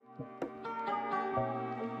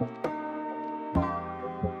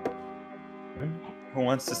Who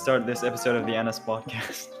wants to start this episode of the Anna's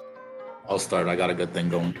podcast? I'll start. I got a good thing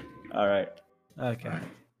going. All right. Okay. All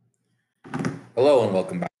right. Hello and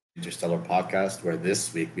welcome back to the Interstellar Podcast, where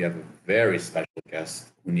this week we have a very special guest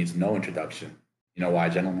who needs no introduction. You know why,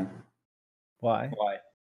 gentlemen? Why? Why?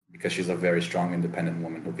 Because she's a very strong, independent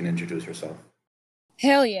woman who can introduce herself.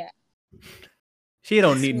 Hell yeah. She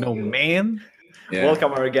don't need no man. Yeah.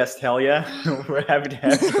 Welcome our guest, hell yeah. We're happy to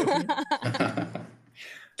have you.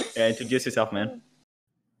 Yeah, introduce yourself, man.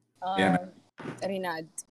 Yeah, Rinad.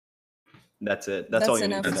 That's it. That's all you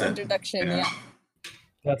enough need to That's know. it. introduction, Yeah. yeah.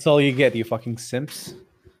 That's all you get, you fucking simps.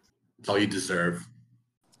 That's all you deserve.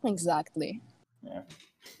 Exactly. Yeah.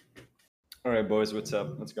 All right, boys, what's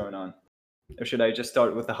up? What's going on? Or should I just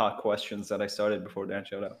start with the hot questions that I started before Dan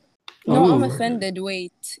showed up? No, I'm Ooh. offended.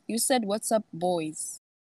 Wait. You said, what's up, boys?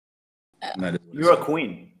 And that is what You're a it's-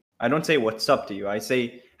 queen. I don't say what's up to you. I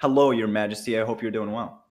say, hello, your majesty. I hope you're doing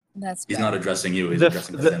well. That's He's bad. not addressing you. He's The,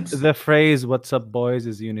 addressing the the, Sims. the phrase "What's up, boys"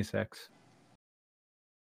 is unisex.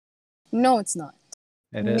 No, it's not.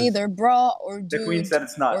 It is. Neither bra or The dude queen said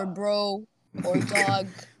it's not. or bro or dog.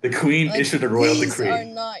 The Queen Like, issued a royal these decree. are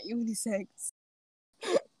not unisex.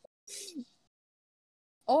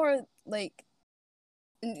 Or like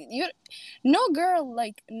you no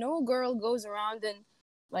girl goes around and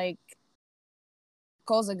like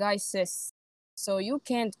calls a guy sis. So you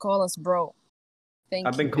can't call us bro. Thank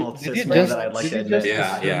I've you. been called Did cis you more just, than I'd like did to you admit. just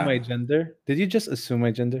Yeah, assume yeah. my gender? Did you just assume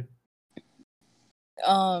my gender?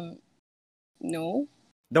 No.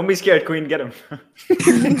 Don't be scared, queen. Get him.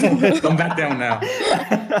 Come back down now.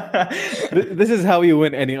 This is how you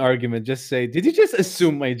win any argument. Just say, "Did you just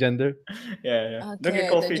assume my gender?" Yeah. Don't Okay, get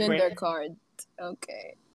cold the feet, gender queen. card.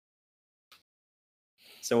 Okay.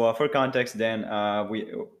 So for context, Dan, I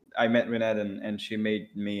met Renat and she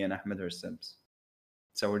made me and Ahmed her simps.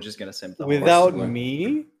 So we're just gonna simp the whole Without What's the-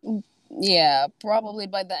 me, Yeah, probably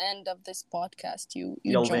by the end of this podcast, you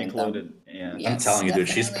You'll be join included. them. Yeah. I'm Yes, telling you, dude,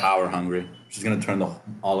 she's definitely. power hungry. She's gonna turn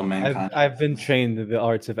all of mankind. I've been trained in the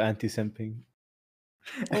arts of anti-simping.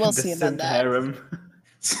 We'll The see about simp that. harem.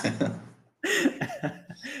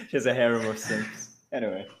 She has a harem of simps.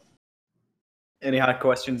 Anyway. Any hot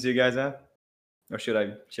questions you guys have? Or should I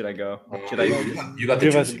go? Should I You got the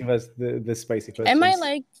Give us juicy. the spicy questions. Am I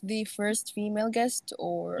like the first female guest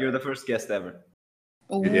or? You're the first guest ever.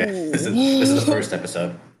 Yeah, this is the first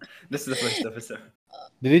episode. This is the first episode.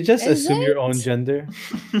 Did you just Is assume your own it? gender?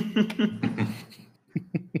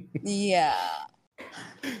 Yeah.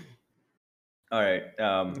 All right.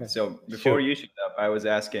 So before you showed up, I was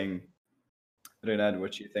asking Renat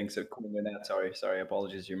what she thinks of Queen Renat. Sorry,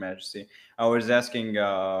 apologies, Your Majesty. I was asking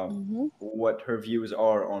Mhm. what her views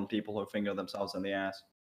are on people who finger themselves in the ass.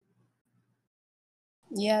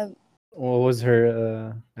 Yeah. What was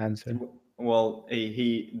her answer? Well,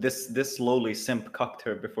 this lowly simp cucked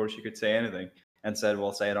her before she could say anything and said,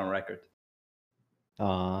 "Well, say it on record."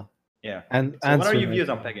 Yeah. And So what are answer your my- views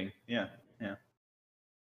on pegging? Yeah.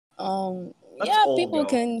 Let's Yeah, all people go.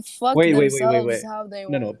 can fuck Wait. themselves how they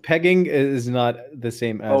No, want. pegging is not the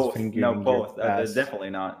same as Both. fingering No, your both. They're ass.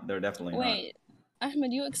 definitely not. They're definitely not. Wait,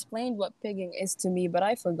 Ahmed, you explained what pigging is to me, but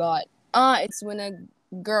I forgot. It's when a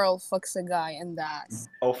girl fucks a guy in the ass.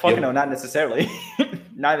 Oh, fuck Yep. no, not necessarily.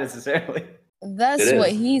 Not necessarily. That's It what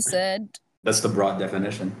is. he said. That's the broad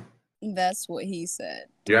definition. That's what he said.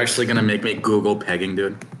 You're actually gonna make me Google pegging,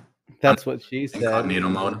 dude. That's what she said. Incognito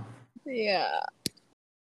mode. Yeah.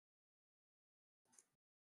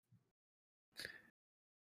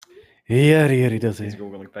 Yeah, does He's it.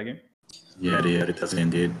 Googling pegging. Yeah, it does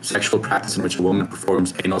indeed. Sexual practice in which a woman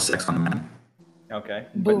performs anal sex on a man Okay.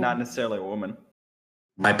 But Boom. not necessarily a woman.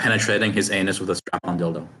 by penetrating his anus with a strap-on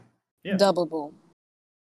dildo. Yeah. Double boom.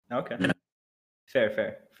 Okay. Yeah.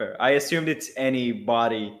 Fair. I assumed it's any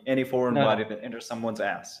body, any foreign No. body that enters someone's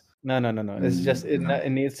ass. No. It's just it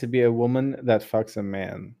needs to be a woman that fucks a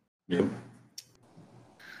man. Yep.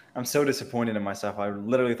 I'm so disappointed in myself. I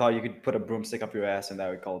literally thought you could put a broomstick up your ass and that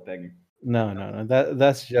would call it pegging. No.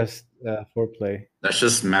 That's just foreplay. That's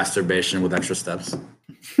just masturbation with extra steps.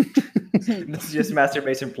 This is just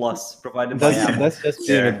masturbation plus, provided by Apple. That's just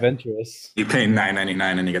being Yeah. adventurous. You pay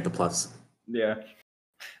 $9.99 and you get the plus. Yeah.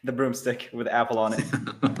 The broomstick with Apple on it.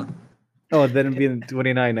 Oh, then it'd be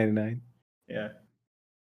 $29.99. Yeah.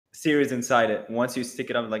 Series inside it. Once you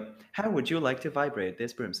stick it up, like, how would you like to vibrate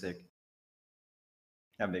this broomstick?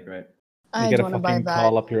 That'd be great. You I get a don't want to buy fucking that.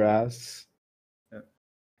 call up your ass.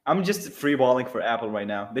 I'm just freeballing for Apple right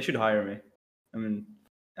now. They should hire me. I mean,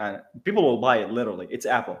 people will buy it, literally. It's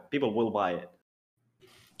Apple. People will buy it.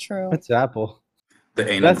 True. It's Apple. The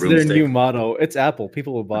anal That's their broomstick. new motto. It's Apple.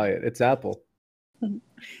 People will buy it. It's Apple.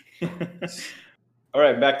 All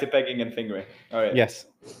right, back to pegging and fingering. All right. Yes.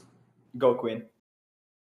 Go, Queen.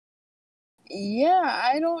 Yeah,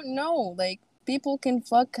 I don't know. Like, people can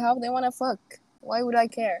fuck how they want to fuck. Why would I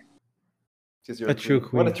care? Because you're A true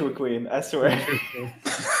What a queen. true queen, I swear.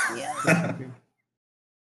 Yeah.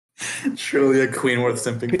 Truly a queen worth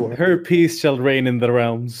simping for. Her peace shall reign in the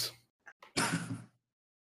realms.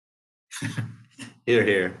 Here,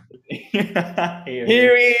 here.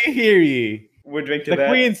 Hear ye, hear ye. We'll drink to The that.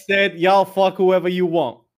 queen said, y'all fuck whoever you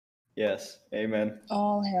want. Yes, amen.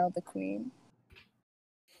 All hail the queen.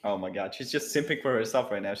 Oh my god, she's just simping for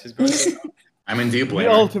herself right now. She's going to... I mean, do you blame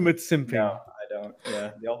The her? ultimate simping. No, I don't.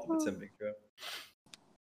 Yeah, the ultimate simping, true.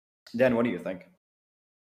 Dan, what do you think?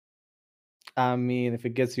 I mean, if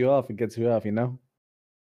it gets you off, it gets you off, you know?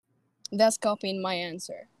 That's copying my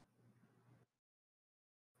answer.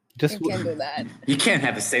 Just You can do that. You can't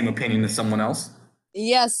have the same opinion as someone else.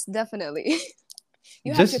 Yes, definitely.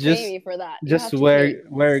 You Just- have to pay me for that. You just have to pay.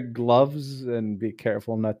 wear gloves and be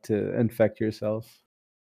careful not to infect yourself.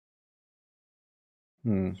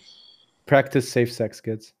 Practice safe sex,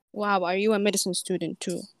 kids. Wow, are you a medicine student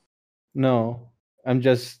too? No,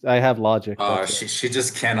 I have logic. that's it. She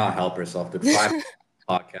just cannot help herself. The private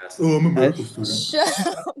podcast. Oh, I'm a medical student. Shut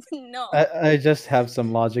up. No. I just have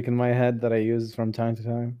some logic in my head that I use from time to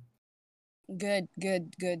time. Good.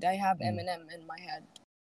 I have Eminem in my head.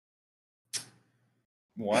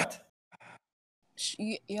 What?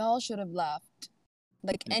 Y'all should have laughed.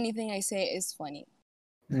 Like, anything I say is funny.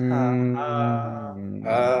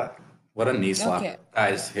 What a knee slap. Okay.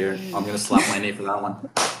 Guys, here. I'm going to slap my knee for that one.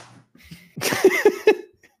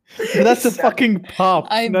 That's a fucking pop.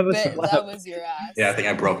 I not a bet slap. that was your ass. Yeah, I think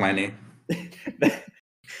I broke my knee.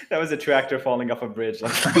 That was a tractor falling off a bridge.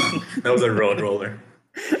 That was a road roller.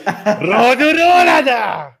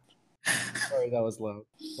 Rodorada! Sorry, that was loud.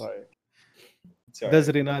 Sorry. Sorry. Does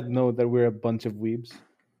he not know that we're a bunch of weebs?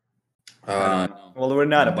 Well, we're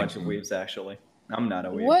not a I don't bunch think of so. weebs, actually. I'm not a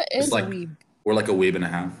weeb. What is like- a weeb? We're like a weeb and a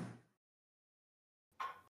half.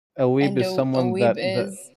 A weeb And is a someone weeb that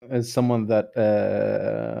is someone that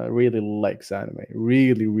really likes anime.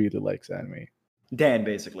 Really, really likes anime. Dan,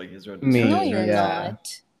 basically, is what Me. No, you're Yeah.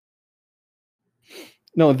 not.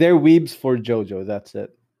 No, they're weebs for JoJo. That's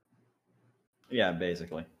it. Yeah,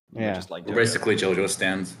 basically. We're Yeah. just like We're JoJo. basically JoJo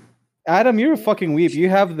stands. Adam, you're a fucking weeb. You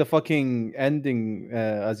have the fucking ending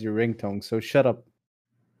as your ringtone, so shut up.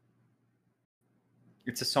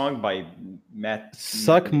 It's a song by Matt.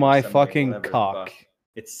 Suck my fucking cock. Fuck.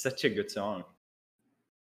 It's such a good song.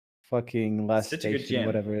 Fucking last Such a good station, jam.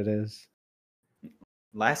 whatever it is.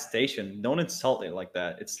 Last station. Don't insult it like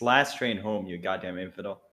that. It's last train home, you goddamn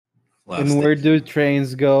infidel. And where do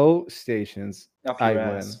trains go? Stations. Up I your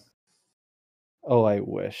win. ass. Oh, I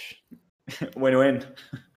wish. Win-win.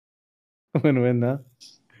 Win-win, huh?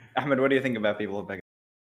 Ahmed, what do you think about people begging?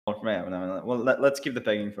 Well, let's keep the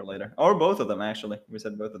pegging for later. Or both of them, actually. We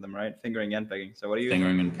said both of them, right? Fingering and pegging. So what do you think?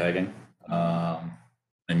 Fingering and pegging.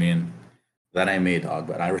 I mean, that ain't me, dog,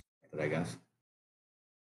 but I respect it, I guess.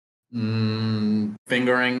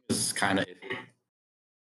 Fingering is kind of iffy,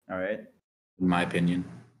 All right. in my opinion.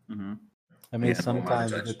 Mm-hmm. I mean, Yeah,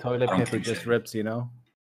 sometimes judge. the toilet I don't paper think just so. rips, you know?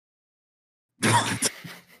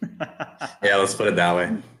 Yeah, let's put it that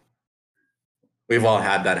way. We've all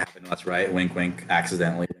had that happen to us, right? Wink, wink,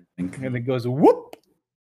 accidentally. Wink. And it goes whoop.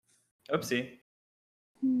 Oopsie.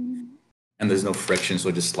 And there's no friction, so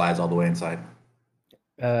it just slides all the way inside.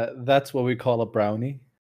 That's what we call a brownie.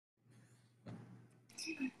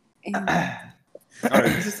 All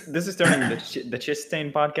right, this is turning the Chist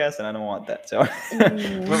Stain podcast, and I don't want that. So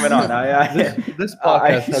moving on. This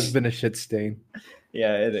podcast has been a shit stain.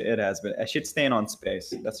 Yeah, it has been a shit stain on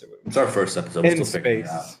space. That's what It's our first episode. We're In still figuring it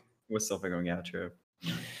space. out. we're still figuring out. True.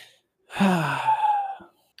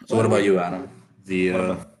 So what about you, Adam?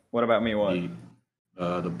 What about me? What?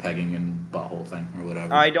 The pegging and butthole thing or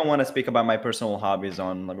whatever. I don't want to speak about my personal hobbies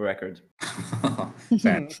on the record.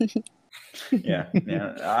 Fair. Yeah.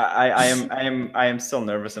 I am still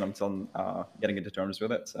nervous, and I'm still getting into terms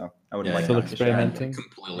with it. So I would Yeah, like Still to share. experimenting.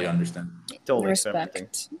 Completely understand. Totally experimenting.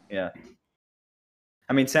 Respect. Yeah.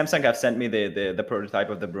 I mean, Samsung have sent me the prototype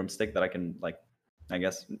of the broomstick that I can, like, I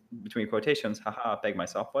guess, between quotations, haha, peg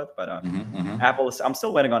myself with. But Apple is, I'm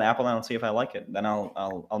still waiting on Apple, and I'll see if I like it. Then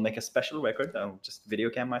I'll make a special record. I'll just video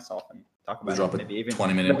cam myself and talk We'll about drop it. a Maybe even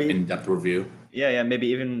 20-minute maybe- in-depth review. Yeah, maybe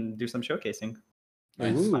even do some showcasing.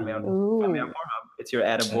 Nice. Find me on Pornhub. Ooh. It's your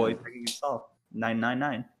attaboy pegging yourself.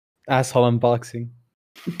 999. Asshole unboxing.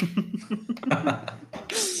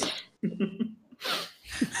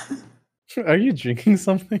 Are you drinking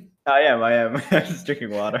something? I am. I'm just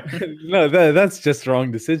drinking water. No, that's just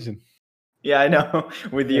wrong decision. Yeah, I know.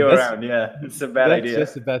 With you around, yeah, it's a bad That's idea.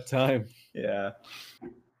 just a bad time. Yeah.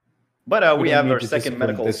 But we don't have need our to second discipline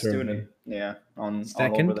medical this early. student. Yeah, on over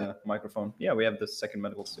Second? the microphone. Yeah, we have the second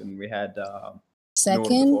medical student. We had Noor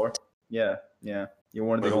Second? before. Yeah. You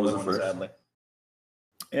weren't the Who only was the one, first? sadly.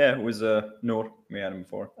 Yeah, it was Noor. We had him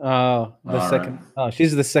before. Oh, the All second. right. Oh,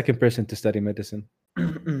 she's the second person to study medicine.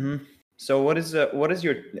 So what is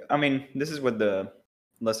your? I mean, this is what the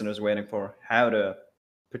listeners are waiting for: how to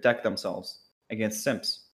protect themselves against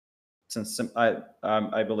simps. Since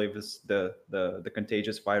I believe is the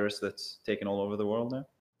contagious virus that's taken all over the world now.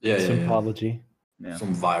 Yeah. Sympology. Yeah.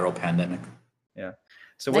 Some viral pandemic. Yeah.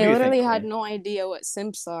 So what do I you think? literally had Queen? no idea what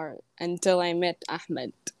simps are until I met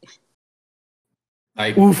Ahmed.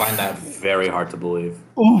 I Oof. find that very hard to believe.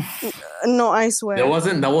 Oof. No, I swear. That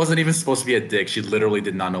wasn't even supposed to be a dig. She literally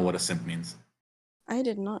did not know what a simp means. I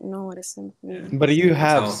did not know what a simp means. But you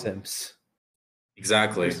have how- simps.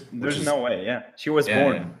 Exactly. There's no way. Yeah, she was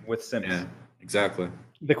born with simps. Yeah, exactly.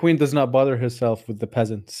 The queen does not bother herself with the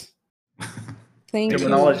peasants. Thank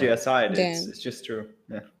Terminology you. aside, Dan. it's just true.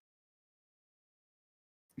 Yeah.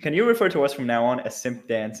 Can you refer to us from now on as Simp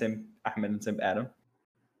Dan, Simp Ahmed, and Simp Adam?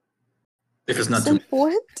 If it's not Simp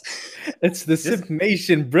what? It's the simp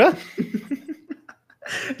nation, bruh.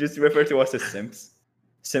 Just refer to us as Simps.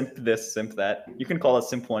 Simp this, Simp that. You can call us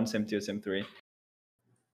Simp 1, Simp 2, Simp 3.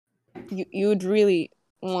 You would really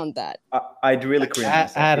want that. I'd really cringe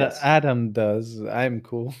myself, yes. Adam does. I'm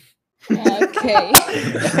cool. Okay.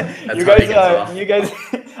 You guys,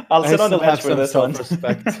 I'll sit I on the still bench have for some this one.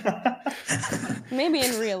 self-respect. Maybe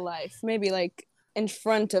in real life. Maybe like in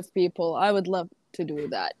front of people. I would love to do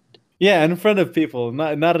that. Yeah, in front of people,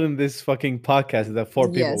 not in this fucking podcast that 4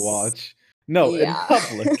 people Yes. watch. No, Yeah. in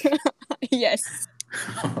public. Yes.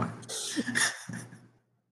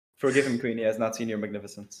 Forgive him, Queen. He has not seen your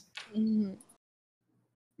magnificence. Mhm.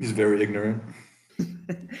 He's very ignorant.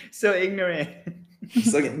 So ignorant.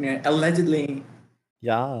 So ignorant. Allegedly.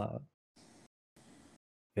 Yeah.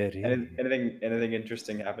 Very. Anything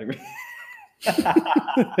interesting happening? You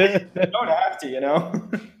don't have to, you know.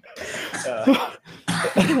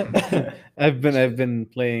 I've been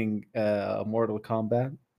playing Mortal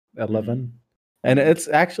Kombat 11, and it's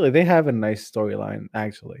actually they have a nice storyline.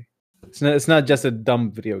 Actually, it's not just a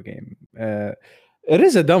dumb video game. It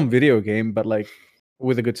is a dumb video game, but like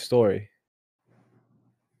with a good story.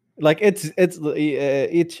 Like it's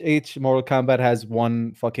each Mortal Kombat has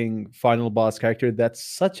one fucking final boss character that's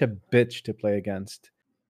such a bitch to play against,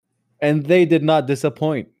 and they did not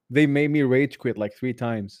disappoint. They made me rage quit like 3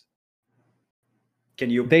 times. Can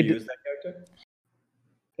you They use that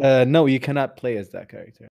character? No, you cannot play as that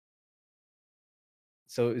character.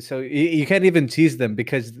 So you can't even cheese them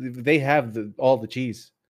because they have all the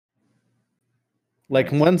cheese.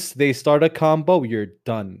 Like Nice. once they start a combo, you're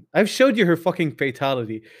done. I've showed you her fucking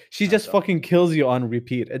fatality. She just fucking kills you on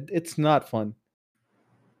repeat. It's not fun.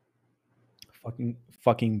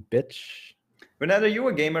 Fucking bitch. Renata, are you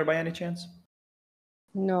a gamer by any chance?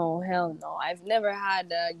 No, hell no. I've never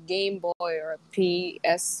had a Game Boy or a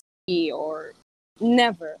PSP or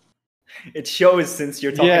never. It shows since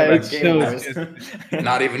you're talking Yeah, about it gamers. shows.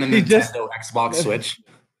 Not even a He just- Nintendo, Xbox, Switch.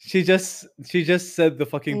 She just said the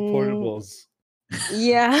fucking portables.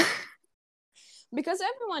 Yeah. Because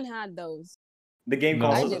everyone had those. The game No.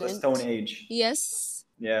 consoles I of the didn't. Stone Age. Yes.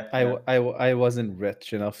 Yeah. I wasn't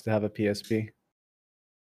rich enough to have a PSP.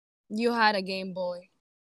 You had a Game Boy.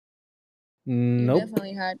 You Nope.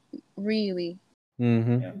 definitely had. Really.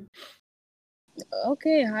 Mm-hmm. Yeah.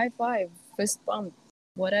 Okay, high five. Fist bump.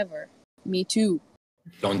 Whatever. Me too.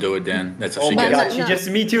 Don't do it, Dan. That's how Oh she my gets. god, No, she no. just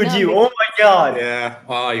me too'd No, you. because- Oh my god. Yeah.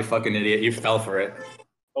 Oh, you fucking idiot. You fell for it.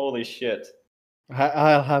 Holy shit.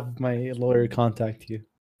 I'll have my lawyer contact you.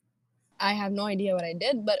 I have no idea what I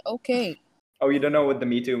did, but okay. Oh, you don't know what the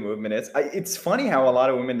Me Too movement is? It's funny how a lot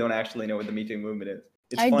of women don't actually know what the Me Too movement is.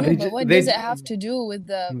 It's I funny. do, but what They does it ju- have to do with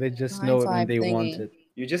the They just high know it when five they want thingy? it.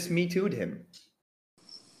 You just Me Too'd him.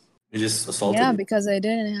 You just assaulted. Yeah, me. because I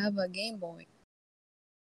didn't have a Game Boy.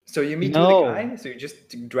 So you Me Too'd No. a guy? So you just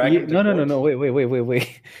drag him to No. court?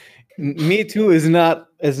 Wait. Me too is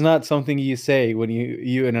not something you say when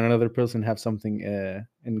you and another person have something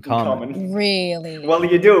in common. Really? Well,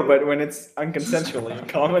 you do, but when it's unconsensually in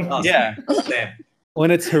common. Oh, Yeah. Damn. When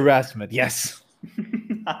it's harassment, yes.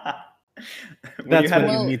 When That's you had when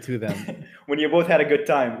Well- you Me Too them. when you both had a good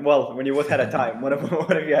time. Well, when you both had a time. What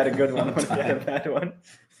if you had a good one? What if you had a bad one?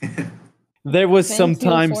 There was Thank some you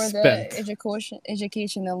time for spent. the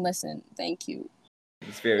educational lesson. Thank you.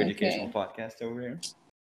 It's a very Okay. educational podcast over here.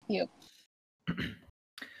 Yep. We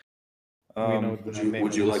know Would the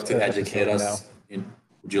name you of like this to educate episode us?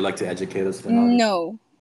 Would you like to educate us? Renata? No.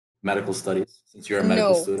 medical studies since you're a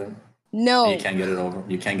medical No. student? No. And you can't get it over.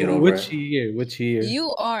 You can't get over it. Which year?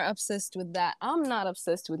 You are obsessed with that. I'm not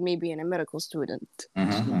obsessed with me being a medical student.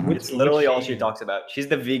 It's literally all she talks about. She's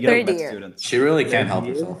the vegan Third of med year. students. She really can't help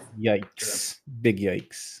herself. Yikes! Big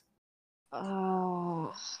yikes!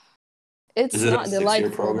 Oh, it's Is it a not 6-year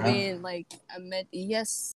delightful program? being like a med.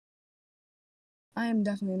 Yes, I am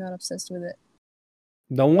definitely not obsessed with it.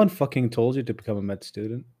 No one fucking told you to become a med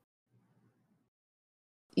student.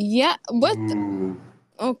 Yeah, but Ooh.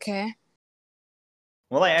 okay.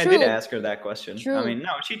 Well, I True. did ask her that question. True. I mean,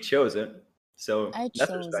 no, she chose it. So I that's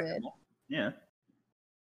chose respectable. Yeah.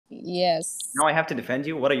 Yes. Now I have to defend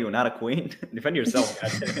you? What are you, not a queen? Defend yourself,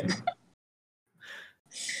 goddammit.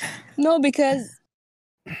 No, because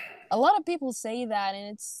a lot of people say that,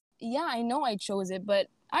 and it's I know I chose it, but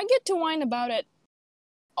I get to whine about it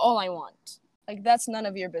all I want. Like that's none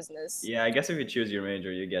of your business. Yeah, I guess if you choose your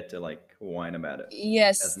major, you get to like whine about it.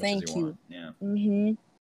 Yes, As much thank as you. want. Yeah. Mm-hmm.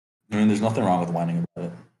 I mean, there's nothing wrong with whining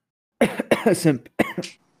about it. Simp.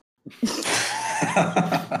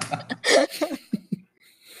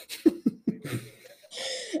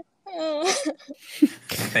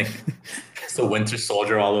 It's the Winter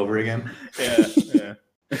Soldier all over again. Yeah.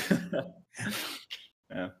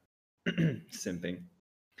 Yeah. Simping.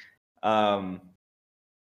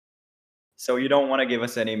 So you don't want to give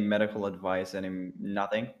us any medical advice,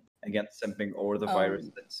 nothing against simping or the virus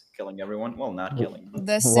that's killing everyone? Well, not killing.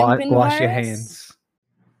 The simping Wash your virus? hands.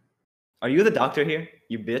 Are you the doctor here,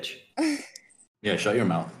 you bitch? Yeah, shut your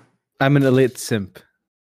mouth. I'm an elite simp.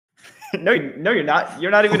 No, you're not.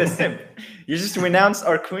 You're not even a simp. You just renounced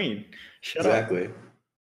our queen. Shut up. Exactly.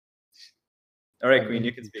 All right, queen,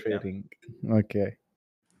 you can speak now. Okay.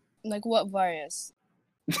 Like what virus?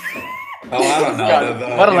 Oh, I don't know.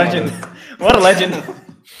 God, what a legend. What a legend.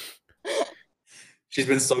 She's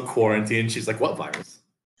been so quarantined. She's like, what virus?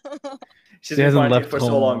 She's She been hasn't quarantined left for so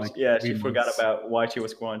home, long. like, Yeah, 3 she forgot months. about why she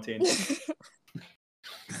was quarantined.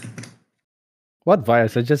 What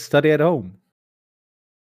virus? I just study at home.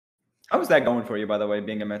 How's that going for you, by the way,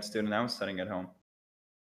 being a med student? I was studying at home.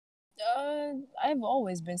 I've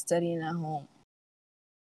always been studying at home.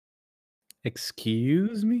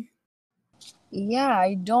 Excuse me? Yeah,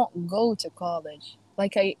 I don't go to college.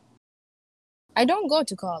 Like I don't go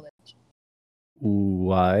to college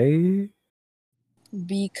Why?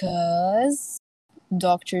 because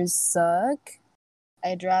doctors suck.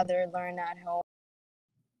 I'd rather learn at home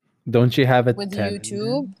Don't you have with attendance?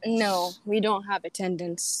 YouTube. No, we don't have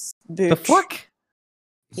attendance. The bitch. fuck?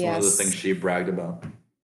 It's one of the Yes. things she bragged about.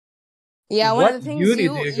 Yeah, one What of the things uni do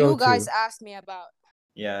you go you guys to? asked me about.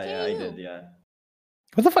 Yeah, I did, KU. yeah.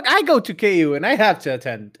 What the fuck? I go to KU and I have to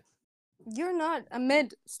attend. You're not a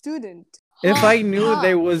med student. If Ha, I knew ha.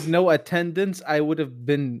 there was no attendance, I would have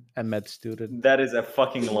been a med student. That is a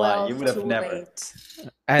fucking lie. Well, You would have too never. late.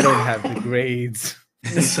 I don't have the grades.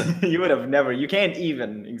 You would have never. You can't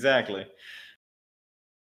even. Exactly.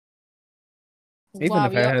 Even Wow,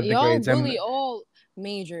 if I had the y'all grades, I'm- bully all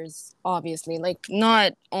majors, obviously. Like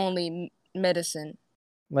not only medicine.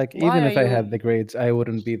 Like, Why even are if I you- had the grades, I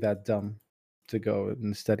wouldn't be that dumb to go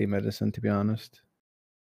and study medicine, to be honest.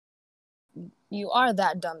 You are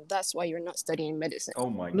that dumb. That's why you're not studying medicine. Oh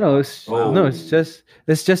my god. No, it's Wow. no, it's just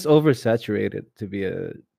oversaturated to be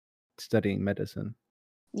studying medicine.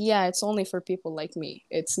 Yeah, it's only for people like me.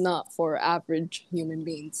 It's not for average human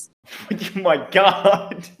beings. Oh my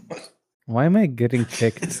god. Why am I getting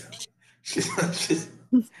kicked? she's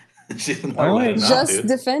not Why am I letting up, Just dude.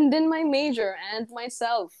 defending my major and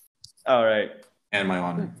myself. All right. And my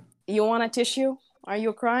honor. You want a tissue? Are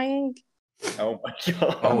you crying? Oh my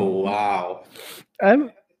god. Oh, wow.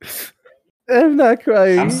 I'm not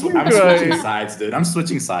crying. I'm You're switching crying. sides, dude. I'm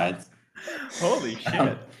switching sides. Holy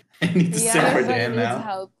shit. I need to sit for everybody Dan needs now.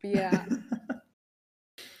 help. Yeah.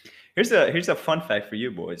 Here's a fun fact for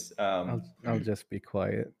you boys. I'll just be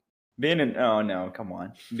quiet. Being in come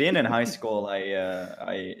on. Being in high school,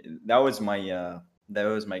 that was my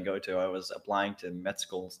go-to. I was applying to med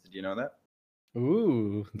schools. Did you know that?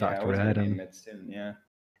 Ooh, Yeah, I Dr. was gonna be a Adam. med student, yeah.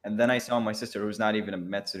 And then I saw my sister, who's not even a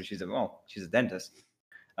med student. She's a dentist.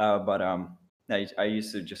 But I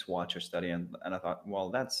used to just watch her study, and I thought, well,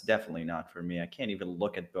 that's definitely not for me. I can't even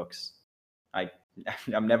look at books.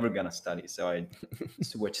 I'm never gonna study, so I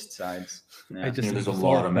switched sides. Yeah. I just There's a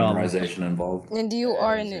lot of absorbed memorization involved. And you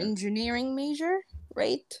are an Yeah. engineering major,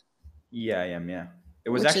 right? Yeah, I am. Yeah, it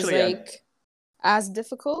was Which actually is like as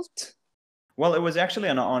difficult. well, it was actually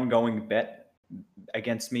an ongoing bet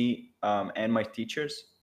against me and my teachers.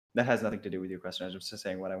 That has nothing to do with your question. I was just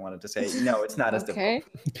saying what I wanted to say. No, it's not as Okay.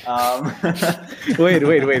 difficult.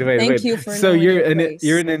 Wait. Thank you for So knowing you're your an place.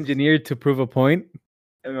 you're an engineer to prove a point?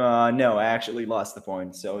 No, I actually lost the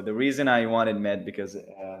point. So the reason I wanted med because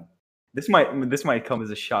this might come as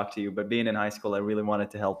a shock to you, but being in high school, I really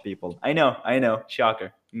wanted to help people. I know,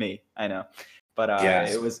 shocker, me, I know, but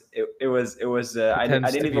Yes. it was I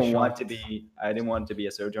Pretends didn't to be even want shocked. to be I didn't want to be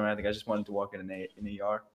a surgeon or anything. I just wanted to work in an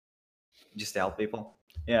ER just to help people.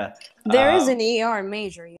 Yeah. There is an ER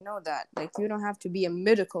major, you know that. Like you don't have to be a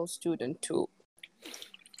medical student to.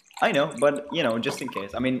 I know, but just in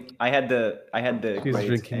case. I mean, I had the He's grades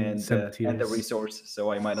drinking Simp and the tears. resource,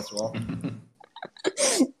 so I might as well.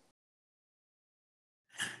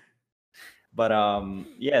 But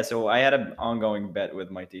yeah, so I had an ongoing bet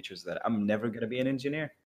with my teachers that I'm never gonna be an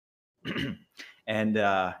engineer, and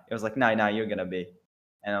it was like, nah, you're gonna be,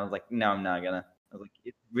 and I was like, no, I'm not gonna. I was like,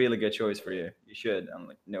 it's a really good choice for you. You should. I'm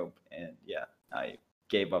like, nope, and yeah, I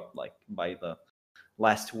gave up like by the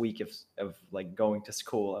last week of like going to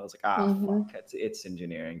school. I was like, fuck, it's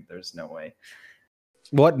engineering. There's no way.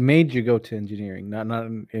 What made you go to engineering? Not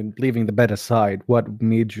in leaving the bet aside. What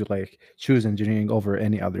made you like choose engineering over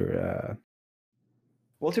any other?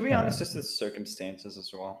 Well, to be honest, just the circumstances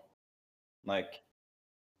as well. Like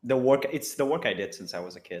the work, it's the work I did since I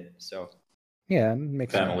was a kid. So Yeah,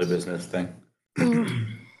 makes Family sense. business thing.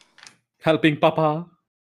 Helping Papa.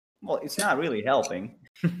 well, it's not really helping.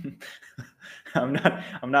 I'm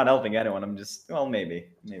not helping anyone. I'm just maybe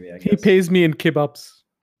I guess. He pays me in kebabs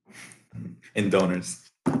In donors.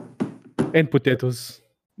 and potatoes.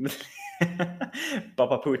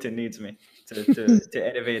 Papa Putin needs me to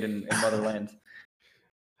innovate in motherland.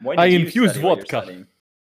 Why did I you infuse study what you're vodka. studying?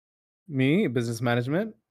 Me, business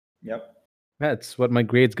management. Yep. That's what my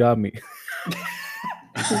grades got me.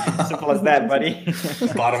 Simple as that, buddy.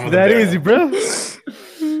 Bottom of the That barrel. easy, bro.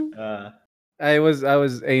 I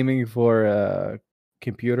was aiming for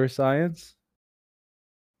computer science,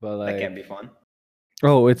 but That like, can be fun.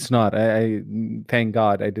 oh, it's not. I thank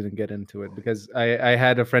God I didn't get into it because I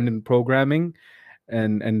had a friend in programming,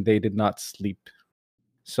 and they did not sleep.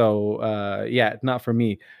 So yeah, not for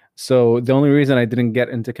me. So the only reason I didn't get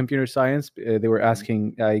into computer science, they were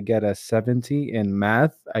asking I get a 70 in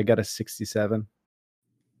math. I got a 67.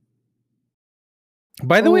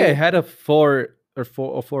 By the way, I had a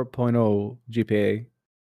 4.0 GPA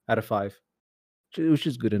out of 5, which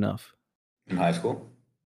is good enough. In high school?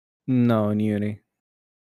 No, in uni.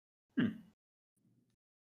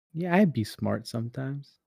 Yeah, I'd be smart sometimes.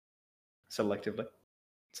 Selectively.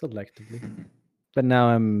 But now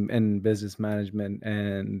I'm in business management,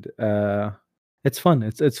 and it's fun.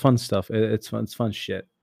 It's fun stuff. It's fun shit.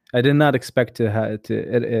 I did not expect to have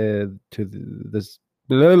this.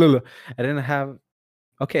 Blah, blah, blah. I didn't have.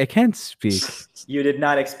 Okay, I can't speak. You did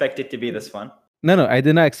not expect it to be this fun. No, I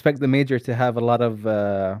did not expect the major to have a lot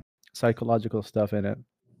of psychological stuff in it.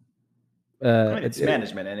 I mean, it's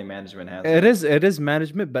management. Any management has. It is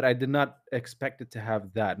management, but I did not expect it to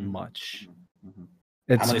have that much. Mm-hmm.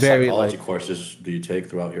 It's How many very psychology courses do you take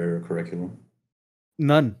throughout your curriculum?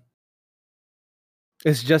 None.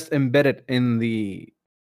 It's just embedded in the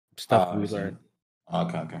stuff we learn.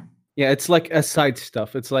 Okay. Yeah, it's like a side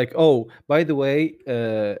stuff. It's like, oh, by the way,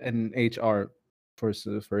 in HR,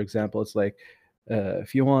 for example, it's like,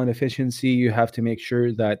 if you want efficiency, you have to make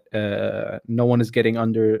sure that no one is getting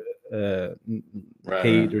under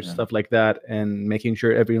paid or stuff like that, and making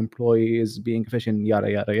sure every employee is being efficient, yada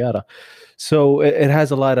yada yada. So it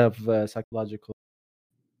has a lot of psychological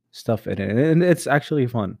stuff in it, and it's actually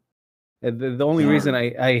fun. The only reason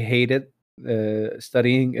I hated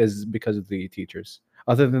studying is because of the teachers.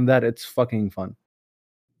 Other than that, it's fucking fun.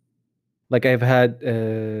 Like I've had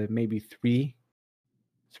maybe three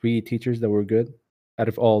teachers that were good out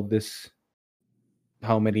of all this.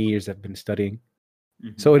 How many years I've been studying?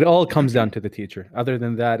 So it all comes down to the teacher. Other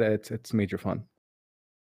than that, it's major fun.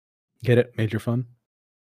 Get it? Major fun.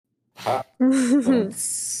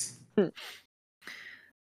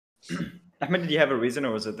 Ahmed, did you have a reason, or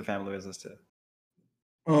was it the family business too?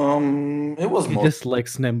 It was He more. just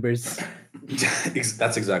likes numbers.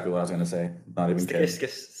 That's exactly what I was gonna say. Not even kidding.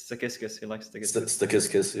 Stakiskus. He likes stakiskus.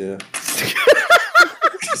 Stakiskus, yeah.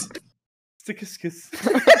 Stakiskus.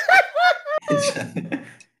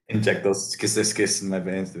 Inject those kisses in my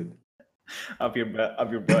veins, dude. Up your butt.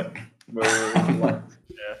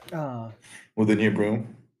 Ah. With the new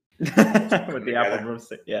broom. With the apple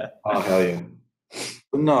broomstick, yeah. Oh hell yeah.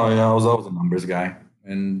 But no, I was always a numbers guy,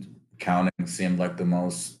 and accounting seemed like the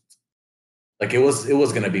most. Like it was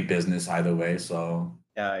gonna be business either way, so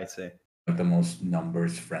yeah, I'd say like the most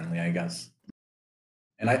numbers friendly, I guess.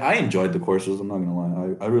 And I enjoyed the courses. I'm not gonna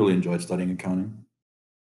lie, I really enjoyed studying accounting.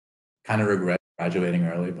 Kind of regret graduating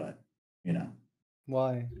early, but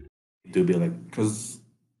Why? do be like, because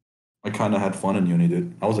I kind of had fun in uni,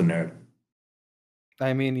 dude. I was a nerd.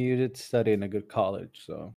 I mean, you did study in a good college,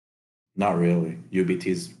 so. Not really.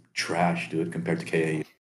 UBT's trash, dude, compared to KAU.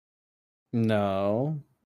 No.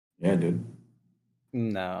 Yeah, dude.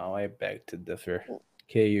 No, I beg to differ.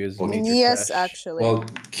 KU is Well, major Yes, trash. actually. Well,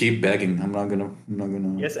 keep begging. I'm not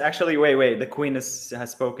gonna. Yes, actually, wait. The queen has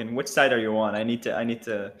spoken. Which side are you on? I need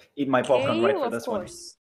to eat my popcorn right KU, for of this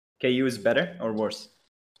course. one. KU is better or worse?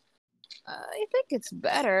 I think it's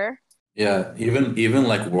better. Yeah, even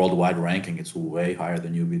like worldwide ranking, it's way higher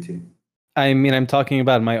than UBT. I mean, I'm talking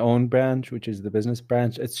about my own branch, which is the business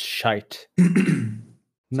branch. It's shite.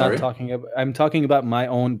 Sorry? I'm talking about my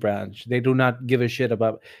own branch. They do not give a shit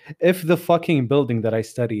about if the fucking building that I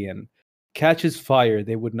study in catches fire,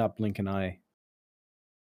 they would not blink an eye.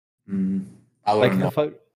 I Like wouldn't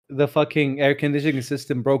know. the fucking air conditioning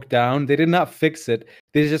system broke down. They did not fix it.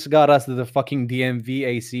 They just got us the fucking DMV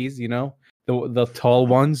ACs, you know? The tall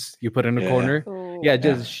ones you put in the Yeah, corner. Ooh. Yeah,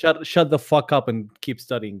 just shut the fuck up and keep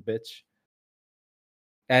studying, bitch.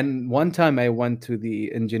 And one time I went to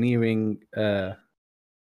the engineering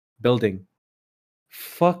building.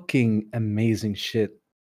 Fucking amazing shit.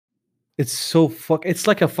 It's so it's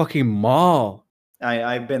like a fucking mall.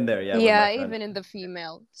 I've been there, yeah. Yeah, with my friend. even in the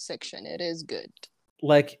female section, it is good.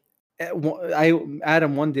 Like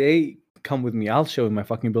Adam, one day come with me. I'll show you my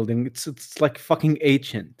fucking building. It's like fucking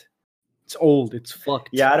ancient. It's old. It's fucked.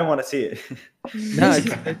 Yeah, I don't want to see it. No,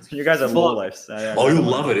 it's you guys are fucked. low lives. Oh, you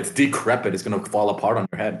love it. It's decrepit. It's gonna fall apart on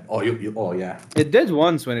your head. Oh, oh yeah. It did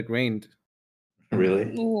once when it rained.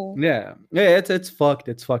 Really? Ooh. Yeah, it's fucked.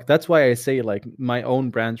 It's fucked. That's why I say like my own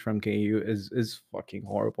branch from KU is fucking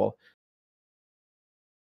horrible.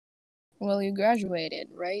 Well, you graduated,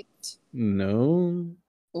 right? No.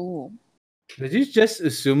 Ooh. Did you just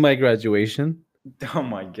assume my graduation? Oh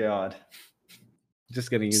my god.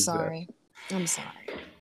 Just gonna use Sorry. I'm sorry. that.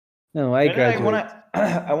 No, I graduated.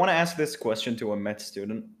 I want to ask this question to a Met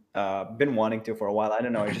student. Been wanting to for a while. I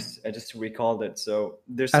don't know. I just recalled it. So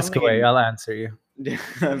there's Ask something. away. I'll answer you.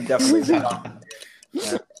 Definitely.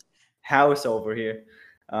 Yeah. House over here.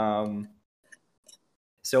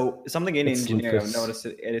 So something in It's engineering, I've Lucas. noticed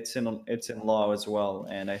it's in law as well,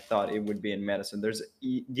 and I thought it would be in medicine. Do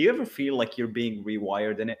you ever feel like you're being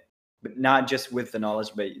rewired in it, but not just with the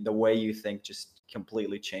knowledge, but the way you think just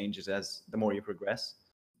completely changes as the more you progress?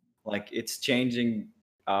 Like it's changing.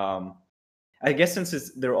 I guess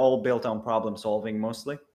since they're all built on problem solving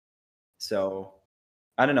mostly, so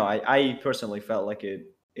I don't know. I personally felt like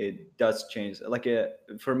it does change. Like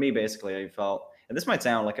for me, basically, I felt, and this might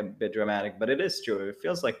sound like a bit dramatic, but it is true. It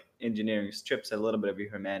feels like engineering strips a little bit of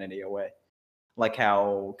your humanity away, like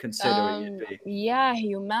how considerate you'd be. Yeah,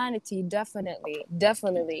 humanity, definitely.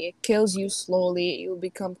 It kills you slowly. You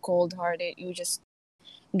become cold-hearted. You just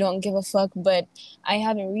don't give a fuck. But I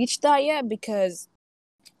haven't reached that yet because,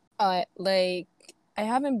 I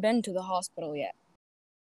haven't been to the hospital yet.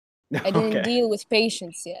 I didn't Okay. deal with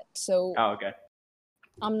patients yet, so Oh, okay.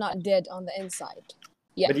 I'm not dead on the inside.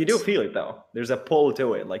 Yet. But you do feel it though. There's a pull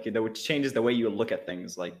to it, like which changes the way you look at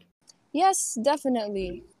things. Like Yes,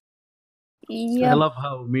 definitely. I Yep. love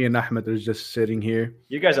how me and Ahmed are just sitting here.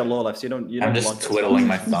 you guys are low lefts. You don't. I'm just belong to this twiddling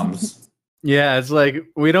my conversation. thumbs. Yeah, it's like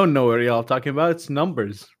we don't know what y'all talking about. It's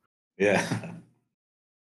numbers. Yeah.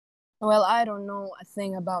 Well, I don't know a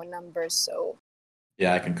thing about numbers, so.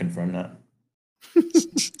 Yeah, I can confirm that.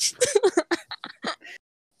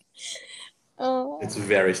 Oh. It's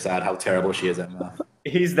very sad how terrible she is at math.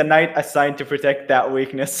 He's the knight assigned to protect that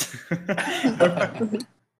weakness.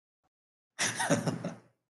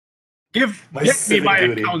 Get me my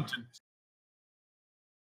accountant.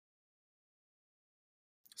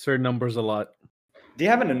 Sir, numbers a lot. Do you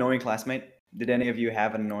have an annoying classmate? Did any of you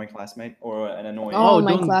have an annoying classmate or an annoying? Oh,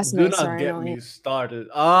 my do classmates not are get annoying. me started.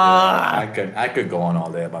 I could go on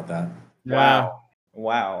all day about that. Yeah.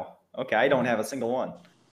 Wow. Okay, I don't have a single one.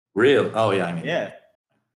 Real? Oh yeah, I mean. Yeah,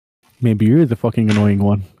 Maybe you're the fucking annoying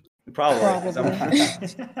one. probably. Probably.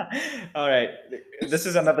 All right, this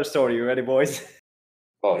is another story. You ready, boys?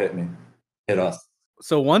 Oh, hit me. Hit us.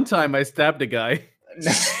 So one time I stabbed a guy.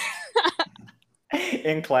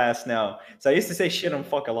 In class now. So I used to say shit and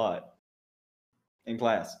fuck a lot in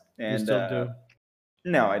class. And You still do?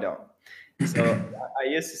 No, I don't. So I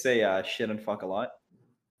used to say shit and fuck a lot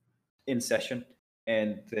in session,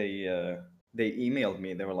 and they emailed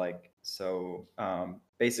me. They were like, "So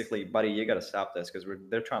basically, buddy, you got to stop this because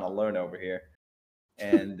they're trying to learn over here."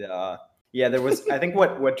 And yeah, there was. I think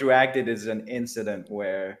what dragged it is an incident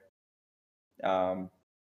where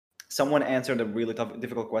someone answered a really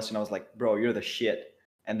difficult question. I was like, "Bro, you're the shit."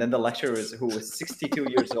 And then the lecturer who was 62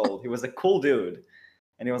 years old, he was a cool dude.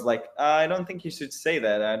 And he was like, I don't think you should say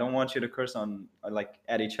that. I don't want you to curse on like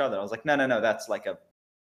at each other. I was like, no, that's like a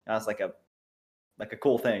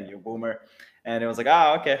cool thing, you boomer. And it was like,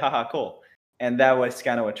 okay, haha, cool. And that was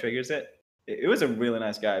kind of what triggers it. It was a really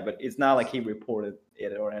nice guy, but it's not like he reported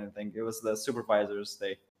it or anything. It was the supervisors.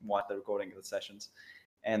 They watched the recording of the sessions.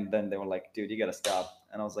 And then they were like, dude, you got to stop.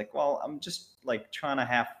 And I was like, well, I'm just like trying to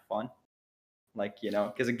have fun. Like,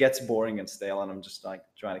 because it gets boring and stale. And I'm just like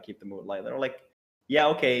trying to keep the mood light. They were like, yeah,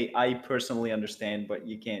 okay, I personally understand, but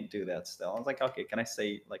you can't do that still. I was like, okay, can I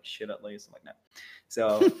say like shit at least? I'm like, no.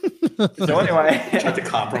 So anyway. Tried to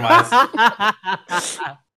compromise.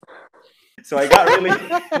 So I got really.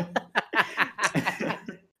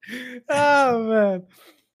 Oh man.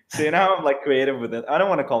 So now I'm like creative with it. I don't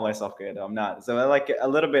want to call myself creative. I'm not. So I like a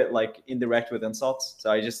little bit like indirect with insults. So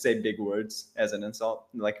I just say big words as an insult.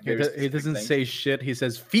 Like He doesn't say shit. He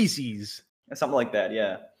says feces. Something like that.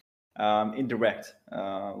 Yeah. Indirect,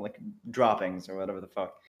 like droppings or whatever the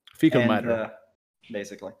fuck. Fecal matter.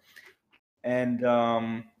 Basically. And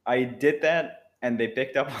I did that, and they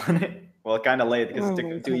picked up on it. Well, kind of late because it took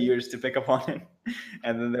them 2 years to pick up on it.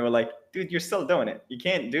 And then they were like, "Dude, you're still doing it. You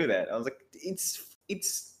can't do that." I was like,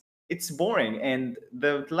 "It's boring," and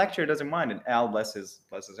the lecturer doesn't mind it. Al, bless his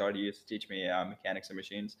heart, he used to teach me mechanics and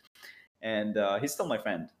machines, and he's still my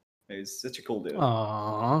friend. He's such a cool dude.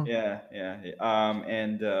 Aww. Yeah.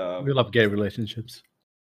 And we love gay relationships.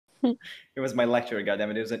 It was my lecturer.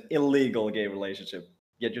 Goddammit, it was an illegal gay relationship.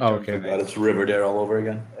 Get your okay, God, it's Riverdale all over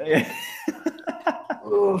again. Yeah.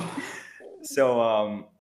 So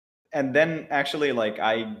and then actually like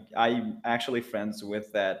I'm actually friends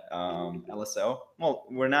with that LSO. Well,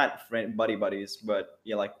 we're not buddies, but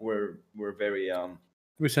yeah, like we're very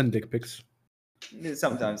we send dick pics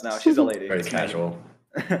sometimes. Now she's a lady. Very casual.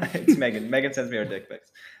 It's Megan. Megan sends me her dick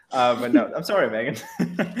pics. But no, I'm sorry, Megan.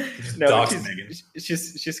 No,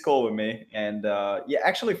 she's cool with me. And yeah,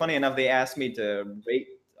 actually, funny enough, they asked me to rate.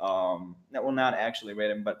 Well, not actually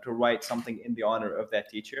rate him, but to write something in the honor of that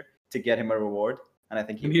teacher to get him a reward. And I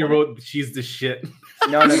think he wrote, "She's the shit."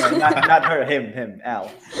 No, not her, him,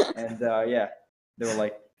 Al. And yeah, they were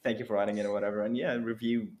like, "Thank you for writing it" or whatever. And yeah, I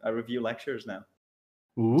review lectures now.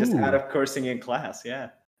 Ooh. Just out of cursing in class. Yeah.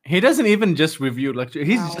 He doesn't even just review lecture.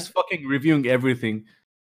 He's just fucking reviewing everything.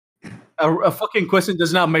 A fucking question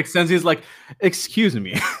does not make sense. He's like, "Excuse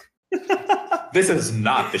me." This is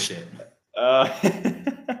not the shit.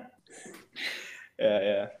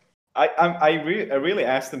 Yeah. I really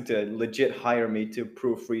asked them to legit hire me to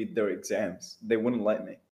proofread their exams. They wouldn't let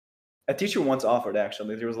me. A teacher once offered,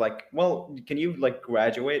 actually. He was like, well, can you like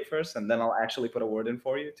graduate first and then I'll actually put a word in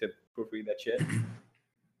for you to proofread that shit?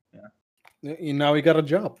 Yeah. Now we got a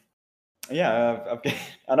job. Yeah, okay.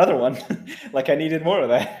 Another one. Like I needed more of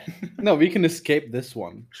that. No, we can escape this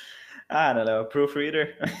one. I don't know,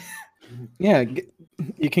 proofreader. Yeah,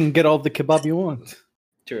 you can get all the kebab you want.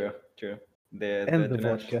 True. The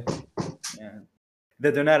vodka. Yeah,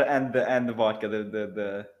 the doner and the vodka,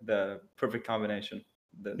 the perfect combination,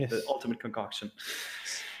 the ultimate concoction.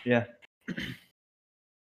 Yeah.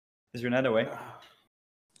 Is Renata away?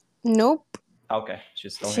 Nope. Okay,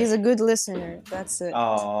 she's a good listener. That's it.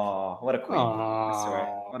 Oh, what a queen! I swear,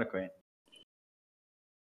 what a queen.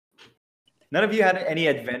 None of you had any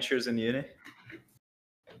adventures in uni?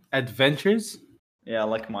 Adventures? Yeah,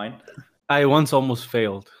 like mine. I once almost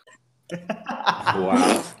failed.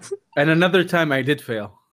 Wow. And another time I did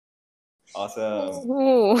fail. Awesome.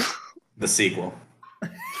 Ooh. The sequel.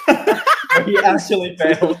 He actually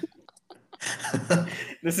failed.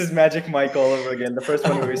 This is Magic Mike all over again. The first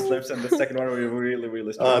one where he slips and the second one where he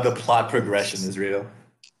really slips. The plot progression is real.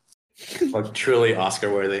 Like truly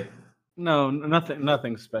Oscar worthy. No,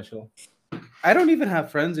 nothing special. I don't even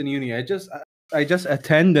have friends in uni. I just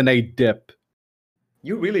attend and I dip.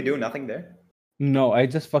 You really do nothing there? No, I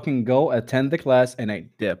just fucking go, attend the class, and I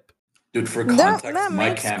dip. Dude, for context, that my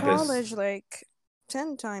makes campus... college like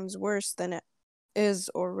 10 times worse than it is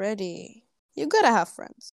already. You gotta have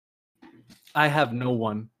friends. I have no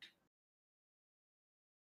one.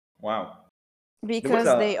 Wow. Because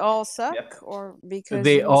they all suck, or because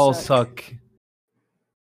they all suck?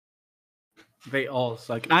 They all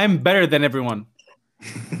suck. I'm better than everyone.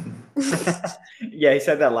 Yeah, he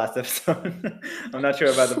said that last episode. I'm not sure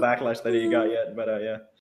about the backlash that he got yet, but yeah.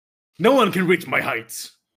 No one can reach my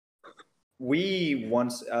heights. We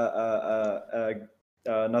once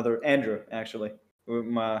another Andrew, actually,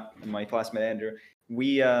 my classmate Andrew.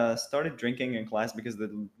 We started drinking in class because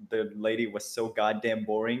the lady was so goddamn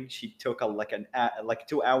boring. She took like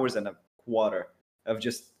 2 hours and a quarter of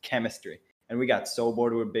just chemistry, and we got so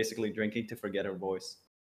bored we were basically drinking to forget her voice.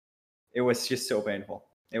 It was just so painful.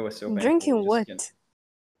 It was so painful. Drinking what?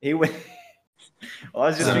 He went. Well, I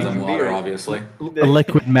was just Send drinking them water, beer. obviously. A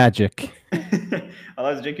liquid magic. While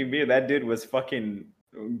I was drinking beer, that dude was fucking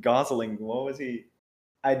guzzling. What was he?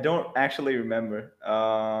 I don't actually remember.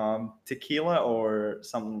 Tequila or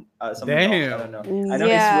something else. I don't know. I know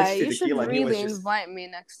Yeah, he you switched to should tequila. And he was really just invite me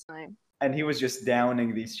next time. and he was just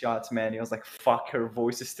downing these shots, man. He was like, "Fuck, her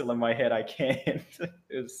voice is still in my head. I can't."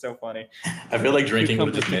 It was so funny. I feel like drinking would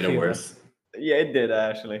have just made it Tequila. worse. Yeah, it did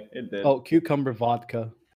actually. It did. Oh, cucumber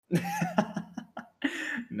vodka.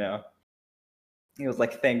 No. He was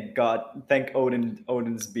like, "Thank God, thank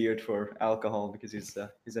Odin's beard for alcohol because he's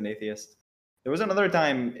an atheist." There was another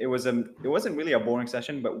time. It wasn't really a boring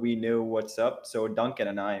session, but we knew what's up. So Duncan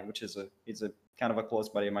and I, he's a kind of a close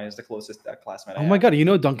buddy of mine. He's the closest classmate. Oh my god, you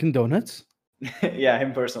know Dunkin' Donuts? Yeah,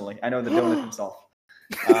 him personally. I know the donut himself.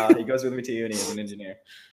 He goes with me to uni as an engineer.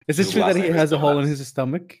 Is it His true last that he name is has a hole in Donuts. his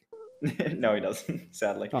stomach? No, he doesn't.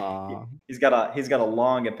 Sadly, Aw. he's got a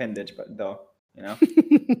long appendage, but though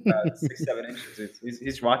 6-7 inches.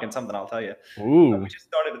 He's rocking something, I'll tell you. Ooh. We just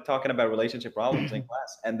started talking about relationship problems in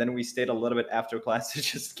class, and then we stayed a little bit after class to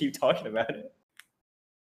just keep talking about it.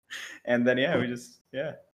 And then it's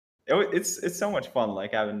so much fun,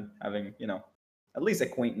 like having at least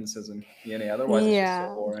acquaintances in uni. Otherwise, it's just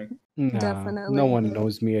so boring. Nah, Definitely. No one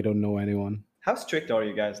knows me. I don't know anyone. How strict are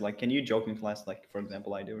you guys? Like, can you joke in class, like for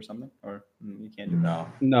example, I do or something, or you can't do that?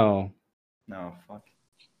 No. No. No, fuck.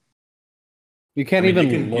 You can't I mean,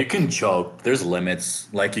 even you can joke. There's limits.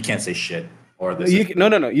 Like you can't say shit or this.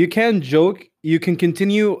 No. You can joke. You can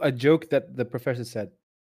continue a joke that the professor said.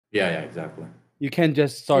 Yeah, exactly. You can't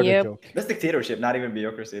just start a joke. That's dictatorship, not even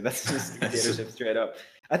bureaucracy. That's just dictatorship straight up.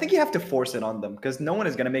 I think you have to force it on them because no one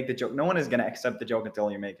is gonna make the joke. No one is gonna accept the joke until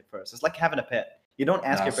you make it first. It's like having a pet. You don't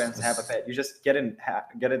ask your parents to have a pet. You just get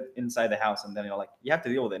it inside the house, and then you're like, you have to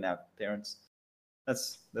deal with it now, parents.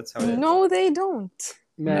 That's how it is. No, they don't.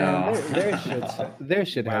 Man, No. they're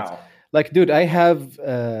shitheads. Wow. Like, dude, I have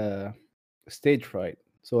stage fright,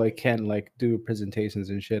 so I can't like do presentations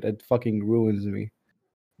and shit. It fucking ruins me.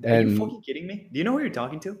 Are you And fucking kidding me? Do you know who you're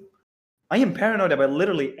talking to? I am paranoid about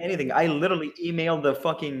literally anything. I literally emailed the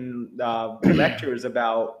fucking lecturers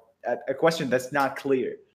about a question that's not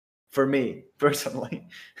clear for me personally.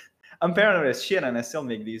 I'm paranoid as shit, and I still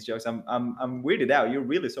make these jokes. I'm weirded out. You're a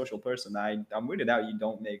really social person. I'm weirded out. You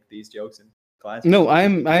don't make these jokes in class. no,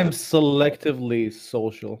 I'm selectively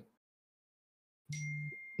social.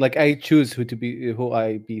 Like I choose who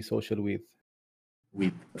I be social with.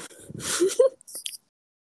 Weep.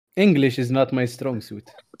 English is not my strong suit.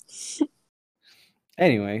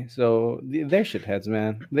 Anyway, so they're shitheads,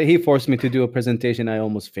 man. He forced me to do a presentation. I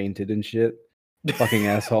almost fainted and shit. Fucking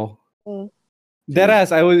asshole.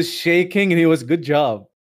 Deadass, I was shaking and he was, good job.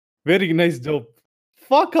 Very nice job.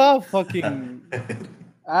 Fuck off, fucking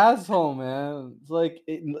asshole, man. It's like,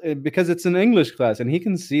 because it's an English class and he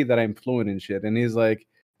can see that I'm fluent in shit. And he's like,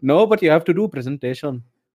 no, but you have to do a presentation.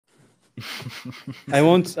 I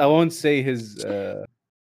won't say his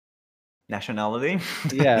nationality.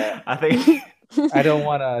 Yeah. I think I don't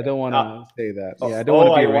wanna say that. Yeah, I don't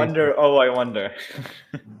want to be racist. I wonder.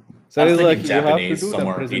 So he's like, Japanese, you have to do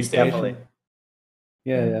somewhere that East presentation.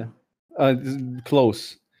 Asia. Yeah.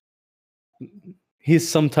 Close. He's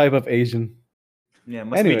some type of Asian. Yeah,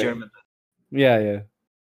 must be German. Yeah.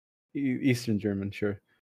 Eastern German, sure.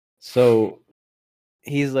 So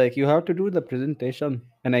he's like, you have to do the presentation.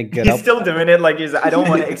 And I get He's up. still doing it. Like I don't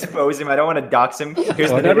want to expose him. I don't want to dox him.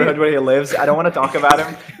 Here's the neighborhood where he lives. I don't want to talk about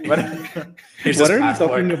him. But what are you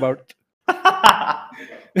talking about?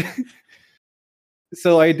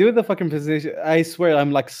 So I do the fucking presentation. I swear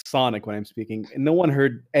I'm like Sonic when I'm speaking. And no one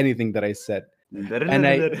heard anything that I said. And and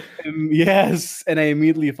I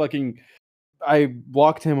immediately I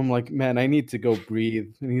walked him. I'm like, man, I need to go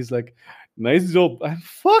breathe. And he's like, nice job.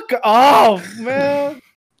 Fuck off, man.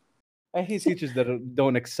 I hate teachers that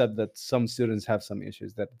don't accept that some students have some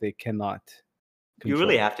issues that they cannot control. You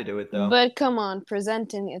really have to do it though. But come on,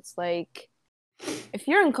 presenting, it's like, if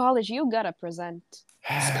you're in college, you gotta present.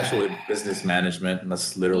 Especially business management.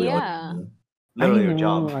 That's literally all you do. Literally your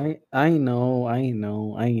job. I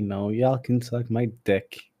know. Y'all can suck my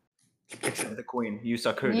dick. Except the queen. You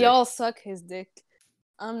suck her dick. Y'all suck his dick.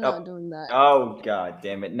 I'm not doing that. Oh god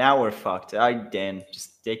damn it. Now we're fucked. Dan,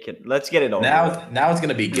 just take it. Let's get it over. Now it's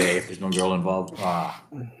gonna be gay if there's no girl involved. I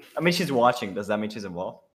mean, she's watching. Does that mean she's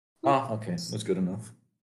involved? Oh, okay. That's good enough.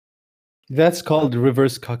 That's called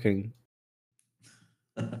reverse cucking.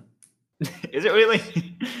 Is it really?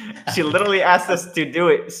 She literally asked us to do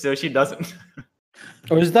it, so she doesn't.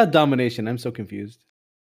 Or is that domination? I'm so confused.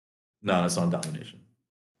 No, that's not domination.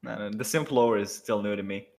 No, the simp lore is still new to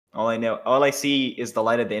me. All I see is the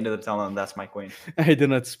light at the end of the tunnel, and that's my queen. I do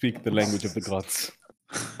not speak the language of the gods.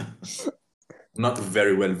 Not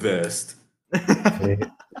very well versed.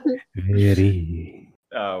 Very.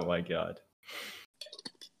 Oh my god.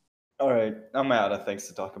 All right, I'm out of things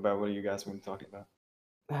to talk about. What do you guys want to talk about?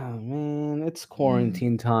 Oh man, it's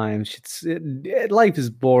quarantine time. Life is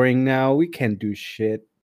boring now. We can't do shit.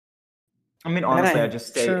 I mean, honestly, I- I just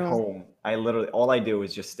stay True. home. All I do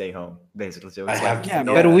is just stay home, basically. So it's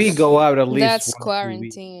But we go out at least. That's once a week.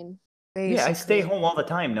 quarantine. Yeah, I stay home all the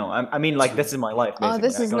time. No, I mean, like, this is my life. Oh, Basically.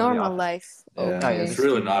 this I is go to the normal office. life. Yeah, Okay. it's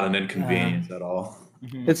really not an inconvenience at all.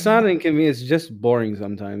 Mhm. It's not inconvenient. It's just boring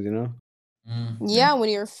sometimes, you know. Yeah, when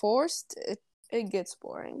you're forced, it gets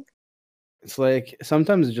boring. It's like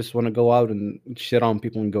sometimes I just want to go out and shit on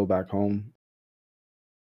people and go back home.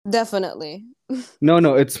 Definitely. No,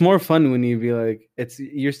 it's more fun when you be like,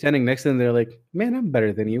 you're standing next to them. They're like, "Man, I'm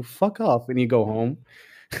better than you. Fuck off," and you go home.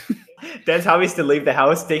 That's how he used to leave the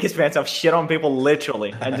house, take his pants off, shit on people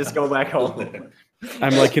literally, and just go back home.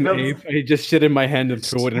 I'm like an Well- ape. I just shit in my hand and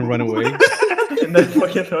throw it and run away. And then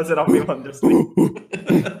fucking throws it on people and just leave.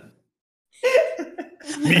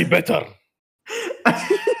 Me better.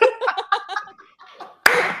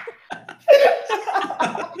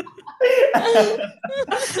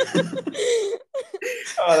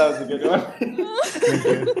 Oh, that was a good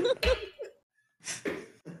one.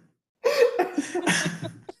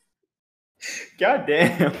 God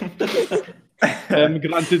damn. I'm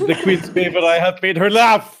granted the queen's favor. I have made her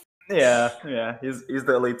laugh. Yeah. He's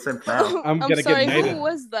the elite simp now. I'm gonna get sorry, knighted. who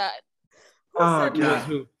was that? Oh, said God.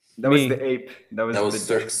 Who? That was Me. the ape. That was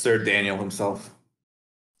the Sir Daniel himself.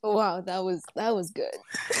 Wow, that was good.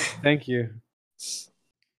 Thank you.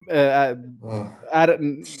 Out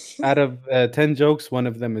of 10 jokes, one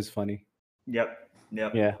of them is funny. Yep.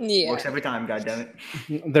 Yeah. Yeah. Works every time,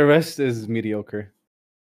 goddammit. The rest is mediocre.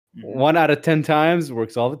 Mhm. 1 out of 10 times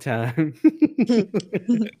works all the time.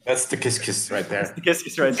 That's the kiss right there. The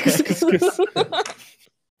kiss right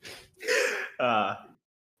there.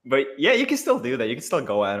 But yeah, you can still do that. You can still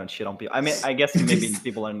go out and shit on people. I mean, I guess maybe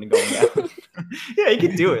people aren't going out. Yeah, you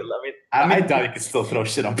can do it. I doubt you can still throw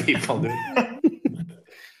shit on people, dude.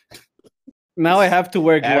 Now I have to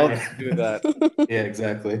wear gloves Ever. to do that. Yeah,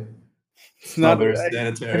 exactly. It's not very it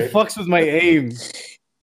sanitary. fucks with my aim.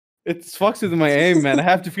 It fucks with my aim, man. I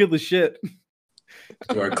have to feel the shit.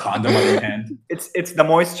 Or a condom on your hand. It's the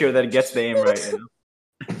moisture that gets the aim right. You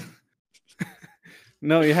know?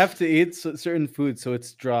 No, you have to eat certain food so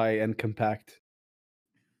it's dry and compact.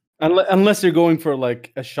 Unless you're going for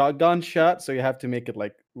like a shotgun shot, so you have to make it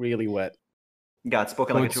like really wet. God,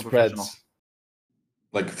 spoken So like it a true professional. spreads.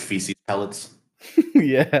 Like feces pellets.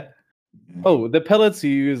 Yeah. Oh, the pellets you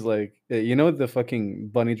use, like you know the fucking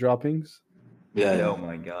bunny droppings. Yeah, Oh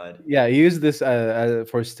my god. Yeah, you use this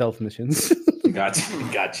for stealth missions.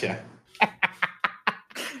 Gotcha.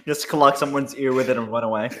 Just clog someone's ear with it and run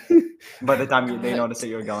away. By the time they notice that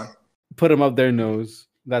you're gone. Put them up their nose.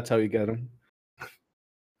 That's how you get them.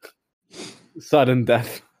 Sudden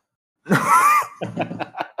death.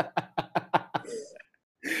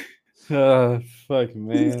 Oh, fuck,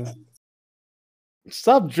 man.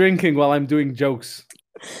 Stop drinking while I'm doing jokes.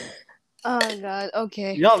 Oh god,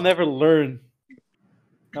 okay. Y'all never learn.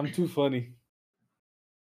 I'm too funny.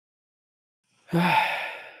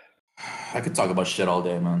 I could talk about shit all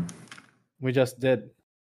day, man. We just did.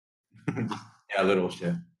 Yeah, little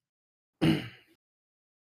shit.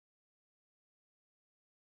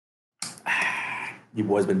 You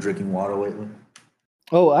boys been drinking water lately?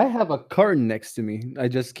 Oh, I have a carton next to me. I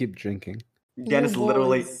just keep drinking. Dennis You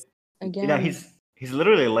literally, boys, again. he's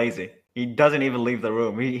literally lazy. He doesn't even leave the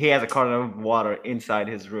room. He has a carton of water inside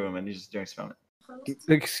his room and he just drinks from it.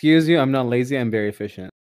 Excuse you, I'm not lazy. I'm very efficient.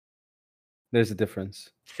 There's a difference.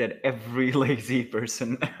 Said every lazy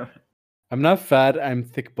person. I'm not fat. I'm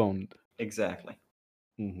thick-boned. Exactly.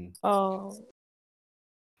 Mm-hmm. Oh.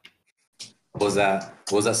 What was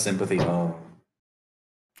that sympathy? Oh.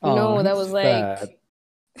 No, that he's was like fat.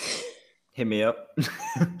 Hit me up.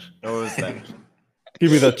 What was that?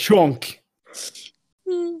 Give me the chunk.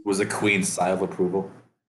 Was a queen's sigh of approval.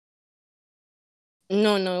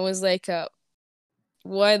 No, it was like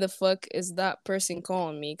why the fuck is that person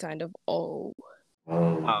calling me kind of Oh. Oh,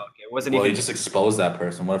 okay. It wasn't Well, even you just exposed that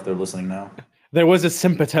person. What if they're listening now? There was a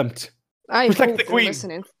simp attempt. I Protect hope the they're queen.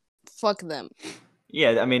 listening. Fuck them.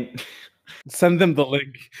 Yeah, I mean Send them the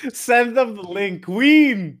link. Send them the link.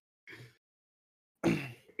 Queen.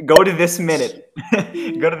 go to this minute.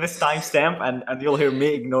 Go to this timestamp and you'll hear me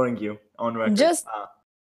ignoring you on record. Just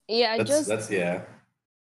yeah, That's yeah.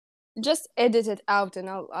 just edit it out and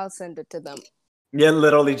I'll send it to them. Yeah,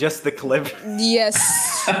 literally just the clip.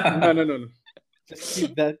 Yes. No. Just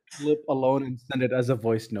keep that clip alone and send it as a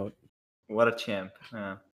voice note. What a champ.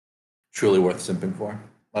 Truly worth simping for.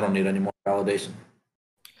 I don't need any more validation.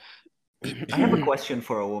 I have a question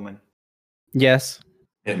for a woman. Yes.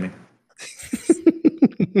 Hit me.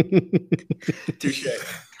 Touche.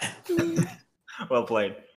 Well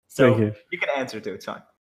played. So Thank you can answer too. It's fine.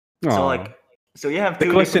 Aw. So like, so you have the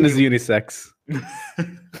two question is different unisex.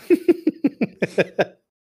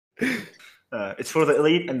 it's for the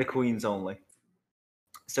elite and the queens only.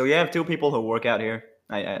 So you have two people who work out here.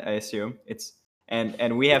 I assume it's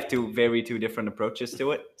and we have two different approaches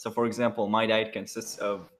to it. So for example, my diet consists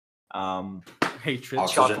of Hatred.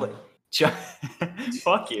 Oxygen. chocolate.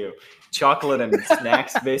 Fuck you. Chocolate and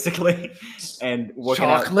snacks basically, and working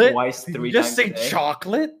out twice, three Just times say a day.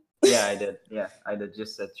 chocolate. Yeah, I did. Yeah, I did.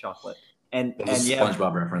 Just said chocolate. And That's a you have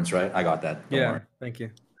SpongeBob reference, right? I got that. Don't worry. Thank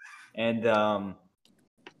you. and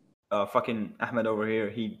fucking Ahmed over here,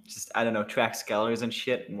 he just I don't know tracks calories and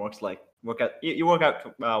shit and work out. You work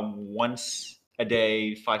out once a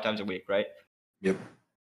day, 5 times a week, right? Yep.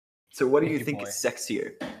 So what do Thank you you, think boy. is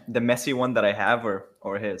sexier, the messy one that I have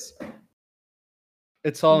or his?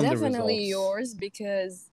 It's all in the Definitely results. yours,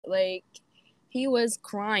 because like he was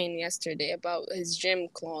crying yesterday about his gym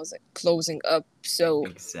closing up. So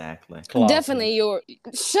Exactly. Clausen. definitely your.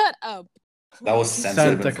 Shut up. That was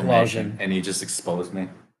sensitive Santa information, Clausen. and you just exposed me.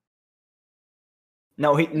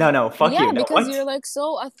 No, no. Fuck yeah, you. No, because what? you're like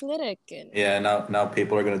so athletic and Yeah, now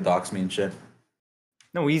people are gonna dox me and shit.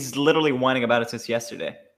 No, he's literally whining about it since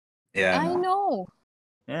yesterday. Yeah, I know.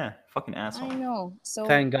 Yeah, fucking asshole. I know. So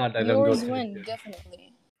Thank God I don't go yours to the win, gym.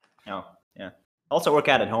 definitely. Oh, yeah. I also work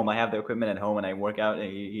out at home. I have the equipment at home and I work out. And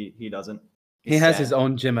he doesn't. He has his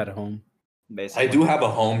own gym at home. Basically. I do have a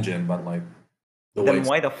home gym, but like the Then weights,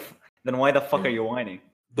 why the fuck Yeah. are you whining?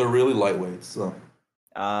 they're really lightweight. So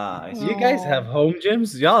I see. You guys have home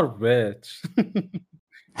gyms? Y'all rich.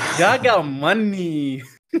 Y'all got money.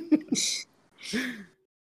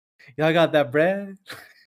 Y'all got that bread?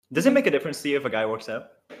 Does it make a difference to you if a guy works out?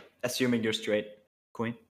 Assuming you're straight,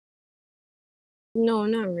 queen. No,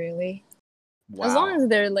 not really. Wow. As long as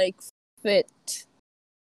they're like fit.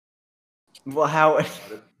 Well, how?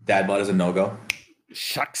 dad bod is a no-go.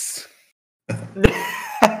 Shucks.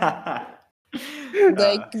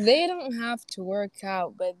 Like they don't have to work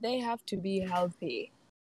out, but they have to be healthy.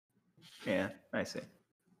 Yeah, I see.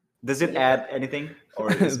 Does it add anything,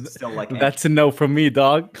 or is it still like? That's a no from me,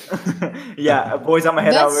 dog. Yeah, boys, I'm gonna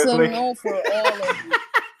head out That's real a quick. no for all of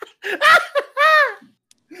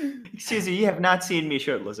you. Excuse me, you have not seen me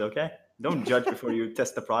shirtless, okay? Don't judge before you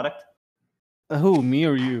test the product. Who, me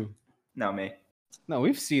or you? No, me. No,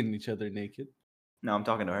 we've seen each other naked. No, I'm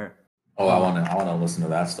talking to her. Oh, I wanna listen to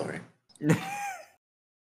that story.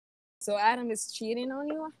 So Adam is cheating on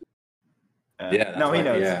you? Yeah. That's No, he right.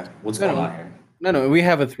 knows. Yeah. What's No, going no. on here? No, we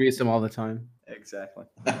have a threesome all the time. Exactly.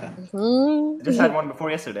 Mhm. I just had one before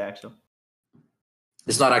yesterday, actually.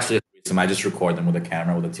 It's not actually a threesome. I just record them with a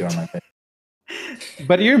camera with a tear on my face.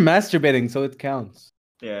 But you're masturbating, so it counts.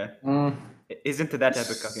 Yeah. Mm. He's into that type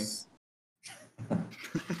of cooking.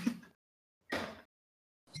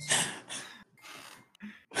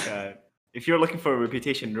 If you're looking for a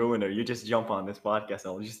reputation ruiner, you just jump on this podcast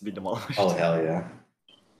and I'll just be demolished. Oh hell yeah!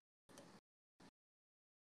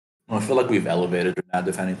 Well, I feel like we've elevated that,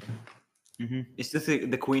 if anything. Mm-hmm. It's just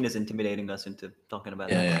the queen is intimidating us into talking about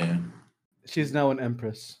it. Yeah. She's now an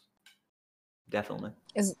empress. Definitely.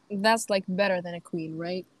 That's like better than a queen,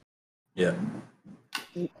 right? Yeah.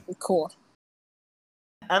 Cool.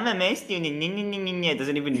 I'm a Majesty.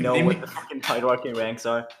 Doesn't even know what the fucking hierarchy ranks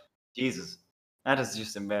are. Jesus. That is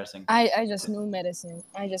just embarrassing. I just know medicine.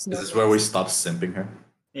 I just know. Is this where we stop simping her?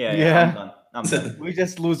 Yeah. Yeah. I'm done. We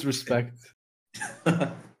just lose respect.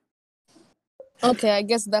 Okay, I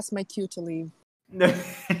guess that's my cue to leave.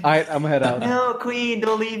 Alright, I'm gonna head out. No, queen,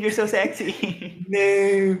 don't leave. You're so sexy.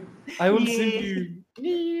 No. I will Yeah. see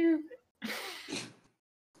you.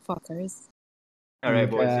 Fuckers. All right,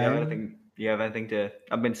 boys. Okay. Do you have anything to?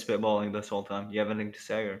 I've been spitballing this whole time. Do you have anything to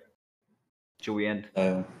say, or should we end?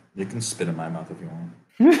 You can spit in my mouth if you want.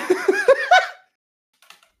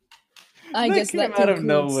 I That guess came that out of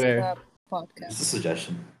concludes nowhere. the podcast. Just a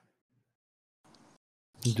suggestion.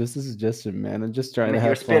 Just a suggestion, man. I'm just trying I mean, to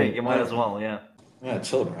you're have spitting. fun. You might as well, yeah. Yeah,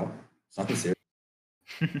 chill, bro. It's nothing serious.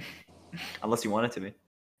 Unless you want it to be.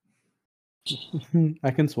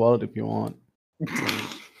 I can swallow it if you want.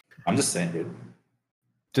 I'm just saying, dude.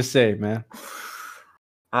 Just say, it, man.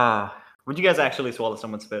 Would you guys actually swallow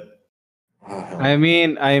someone's spit? Oh, hell. I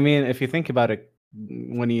mean, if you think about it,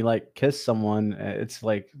 when you like kiss someone, it's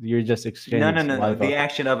like you're just exchanging. No. saliva. The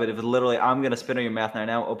action of it, if literally, I'm gonna spit on your mouth right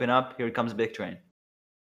now. Open up. Here comes a big train.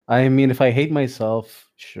 I mean, if I hate myself,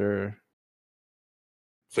 sure.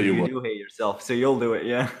 So You you would. do hate yourself, so you'll do it.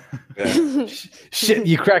 Yeah. Yeah. Shit,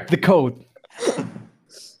 you cracked the code.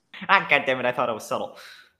 Ah, God damn it! I thought I was subtle.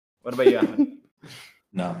 What about you, Ahmed?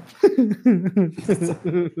 No.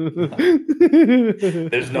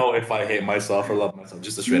 There's no if I hate myself or love myself.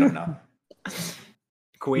 Just a straight up no.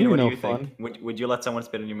 Queen, You're what do no you fun. think? Would you let someone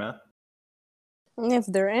spit in your mouth? If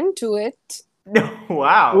they're into it. No.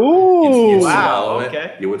 Wow. Ooh, You'd Wow, swallow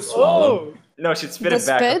okay. it. You would swallow. Oh. No, she'd spit The it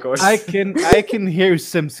back, of spit? course. I can hear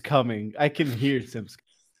Sims coming. I can hear Sims.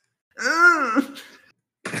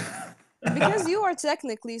 Because you are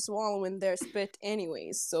technically swallowing their spit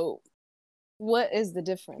anyways, so what is the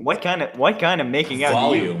difference? What kind of making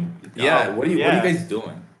out do you? Volume. Yeah. Oh, What are you guys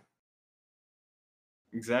doing?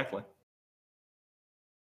 Exactly.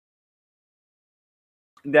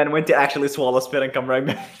 Then went to actually swallow spit and come right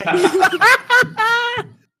back.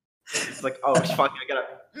 It's like, oh fuck, I gotta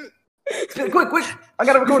spit quick! I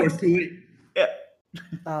gotta record it. Yeah.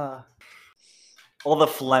 All the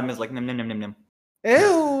phlegm is like nom nom nom nom nom.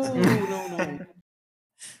 Ew!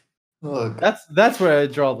 No. Look. That's where I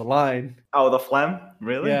draw the line. Oh, the phlegm?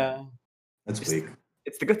 Really? Yeah. That's weak.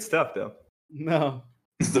 It's the good stuff, though. No.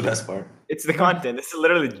 It's the best part. It's the content. It's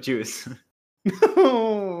literally the juice.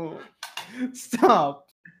 No. Stop.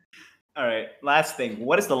 All right. Last thing.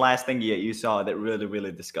 What is the last thing you saw that really,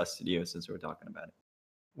 really disgusted you? Since we're talking about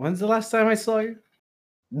When's the last time I saw you?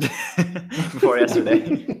 it. Before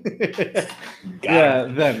yesterday. Yeah,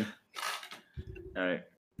 then. All right.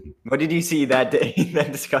 What did you see that day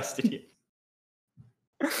that disgusted you?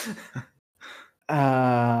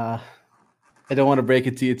 I don't want to break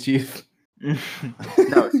it to you, Chief. No,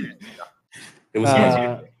 seriously. It was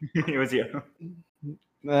It was you.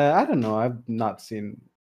 I don't know. I've not seen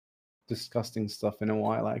disgusting stuff in a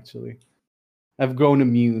while, actually. I've grown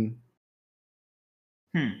immune.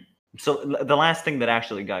 So the last thing that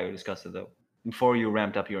actually got you disgusted, though, before you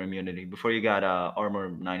ramped up your immunity, before you got armor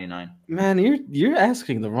 99. Man, you're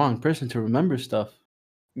asking the wrong person to remember stuff.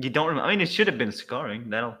 You don't remember? I mean, it should have been scarring.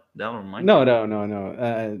 That'll remind No.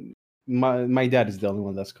 you. My dad is the only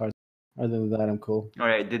one that's scarred. Other than that, I'm cool. All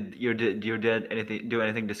right. Did your dad do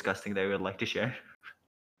anything disgusting that you would like to share?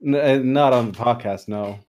 Not on the podcast,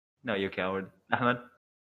 no. No, you coward, Ahmed.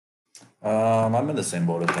 I'm in the same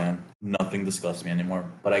boat as Dan. Nothing disgusts me anymore.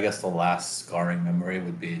 But I guess the last scarring memory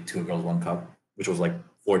would be 2 Girls, 1 Cup, which was like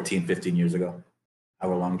 14, 15 years ago.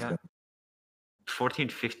 However long it's been. 14,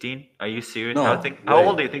 15? Are you serious? No, how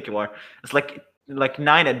old do you think you are? It's like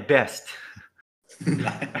 9 at best.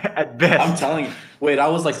 At best. I'm telling you. Wait, I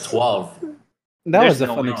was like 12. That There's was a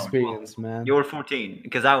no fun way. experience, man. You were 14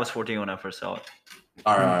 because I was 14 when I first saw it.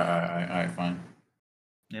 All right, fine.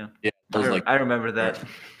 Yeah. Yeah, it was like I remember that.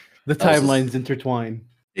 The That was just- timelines intertwine.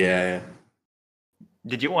 yeah.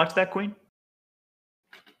 Did you watch that, Queen?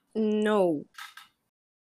 No.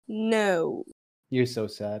 You're so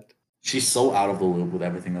sad. She's so out of the loop with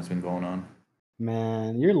everything that's been going on.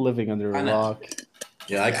 Man, you're living under I a know. rock.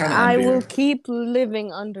 Yeah, I kind of. I will keep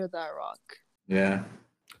living under that rock. Yeah.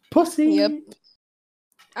 Pussy. Yep.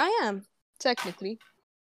 I am, technically.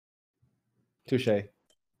 Touche.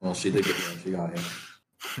 Well, she did get there. She got here.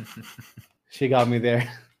 She got me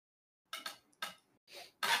there.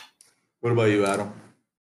 What about you, Adam?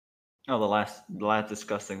 Oh, the last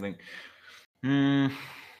disgusting thing.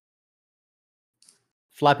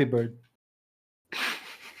 Flappy Bird.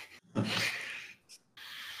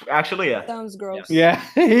 Actually, yeah. Sounds gross. Yeah.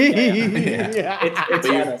 Yeah. It's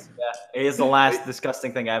honest. Yeah. It is the last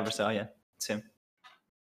disgusting thing I ever saw. Yeah. It's him.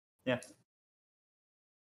 Yeah.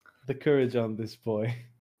 The courage on this boy.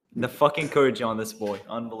 The fucking courage on this boy.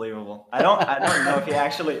 Unbelievable. I don't know if he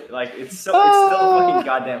actually like it's still fucking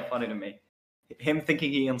goddamn funny to me. Him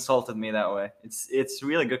thinking he insulted me that way. It's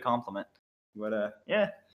really good compliment. But yeah.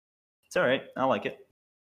 It's alright. I like it.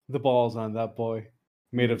 The balls on that boy.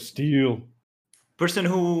 Made of steel. Person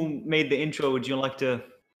who made the intro, would you like to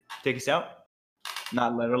take us out?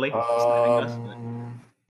 Not literally. We're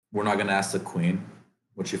not gonna ask the queen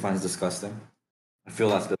what she finds disgusting. I feel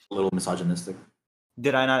that's a little misogynistic.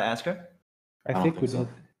 Did I not ask her? I don't think we so.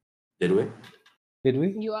 did. Did we? Did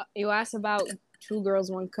we? You asked about 2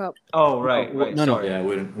 Girls, 1 Cup. Oh, right. No, Sorry. Yeah,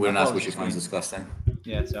 we didn't ask what she Apologies, finds queen. disgusting.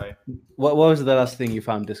 Yeah, sorry. What was the last thing you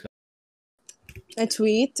found disgusting? A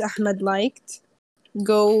tweet Ahmed liked.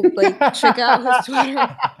 Go check out his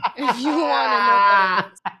Twitter if you want to know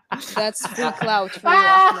what it is. That's free clout for you,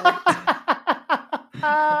 Ahmed.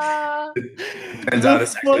 Turns out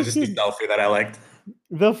it's actually just a selfie that I liked.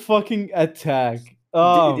 The fucking attack.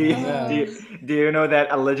 Oh do, you, man. do you know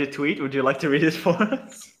that alleged tweet? Would you like to read it for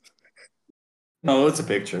us? No, it's a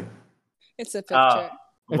picture. It's a picture.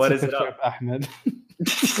 What It's is a it picture of? of Ahmed.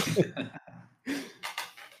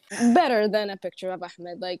 Better than a picture of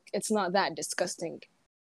Ahmed. Like, it's not that disgusting.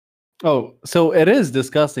 Oh, so it is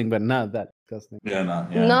disgusting, but not that disgusting. Yeah, Not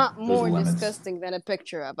there's more limits. disgusting than a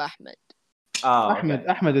picture of Ahmed. Oh, okay.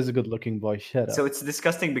 Ahmed is a good looking boy. Shut up. So it's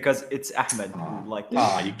disgusting because it's Ahmed.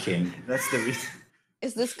 You king. That's the reason.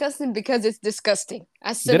 It's disgusting because it's disgusting.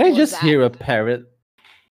 As Did simple I as just that. hear a parrot?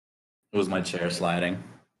 It was my chair sliding.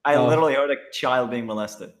 I Oh. literally heard a child being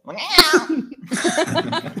molested. Like,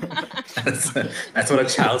 That's what a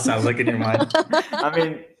child sounds like in your mind. I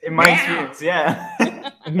mean, in my experience, yeah.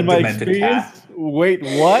 In my demented experience? Wait,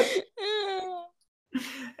 what?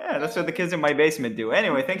 Yeah, that's what the kids in my basement do.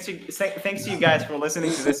 Anyway, thanks to you guys for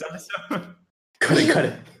listening to this episode. Cut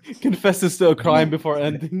it. Confesses to a crime before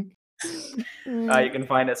ending. You can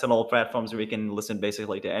find us on all platforms where you can listen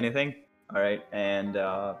basically to anything. All right, and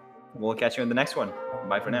we'll catch you in the next one.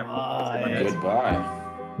 Bye for now. Bye.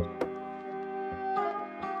 Goodbye.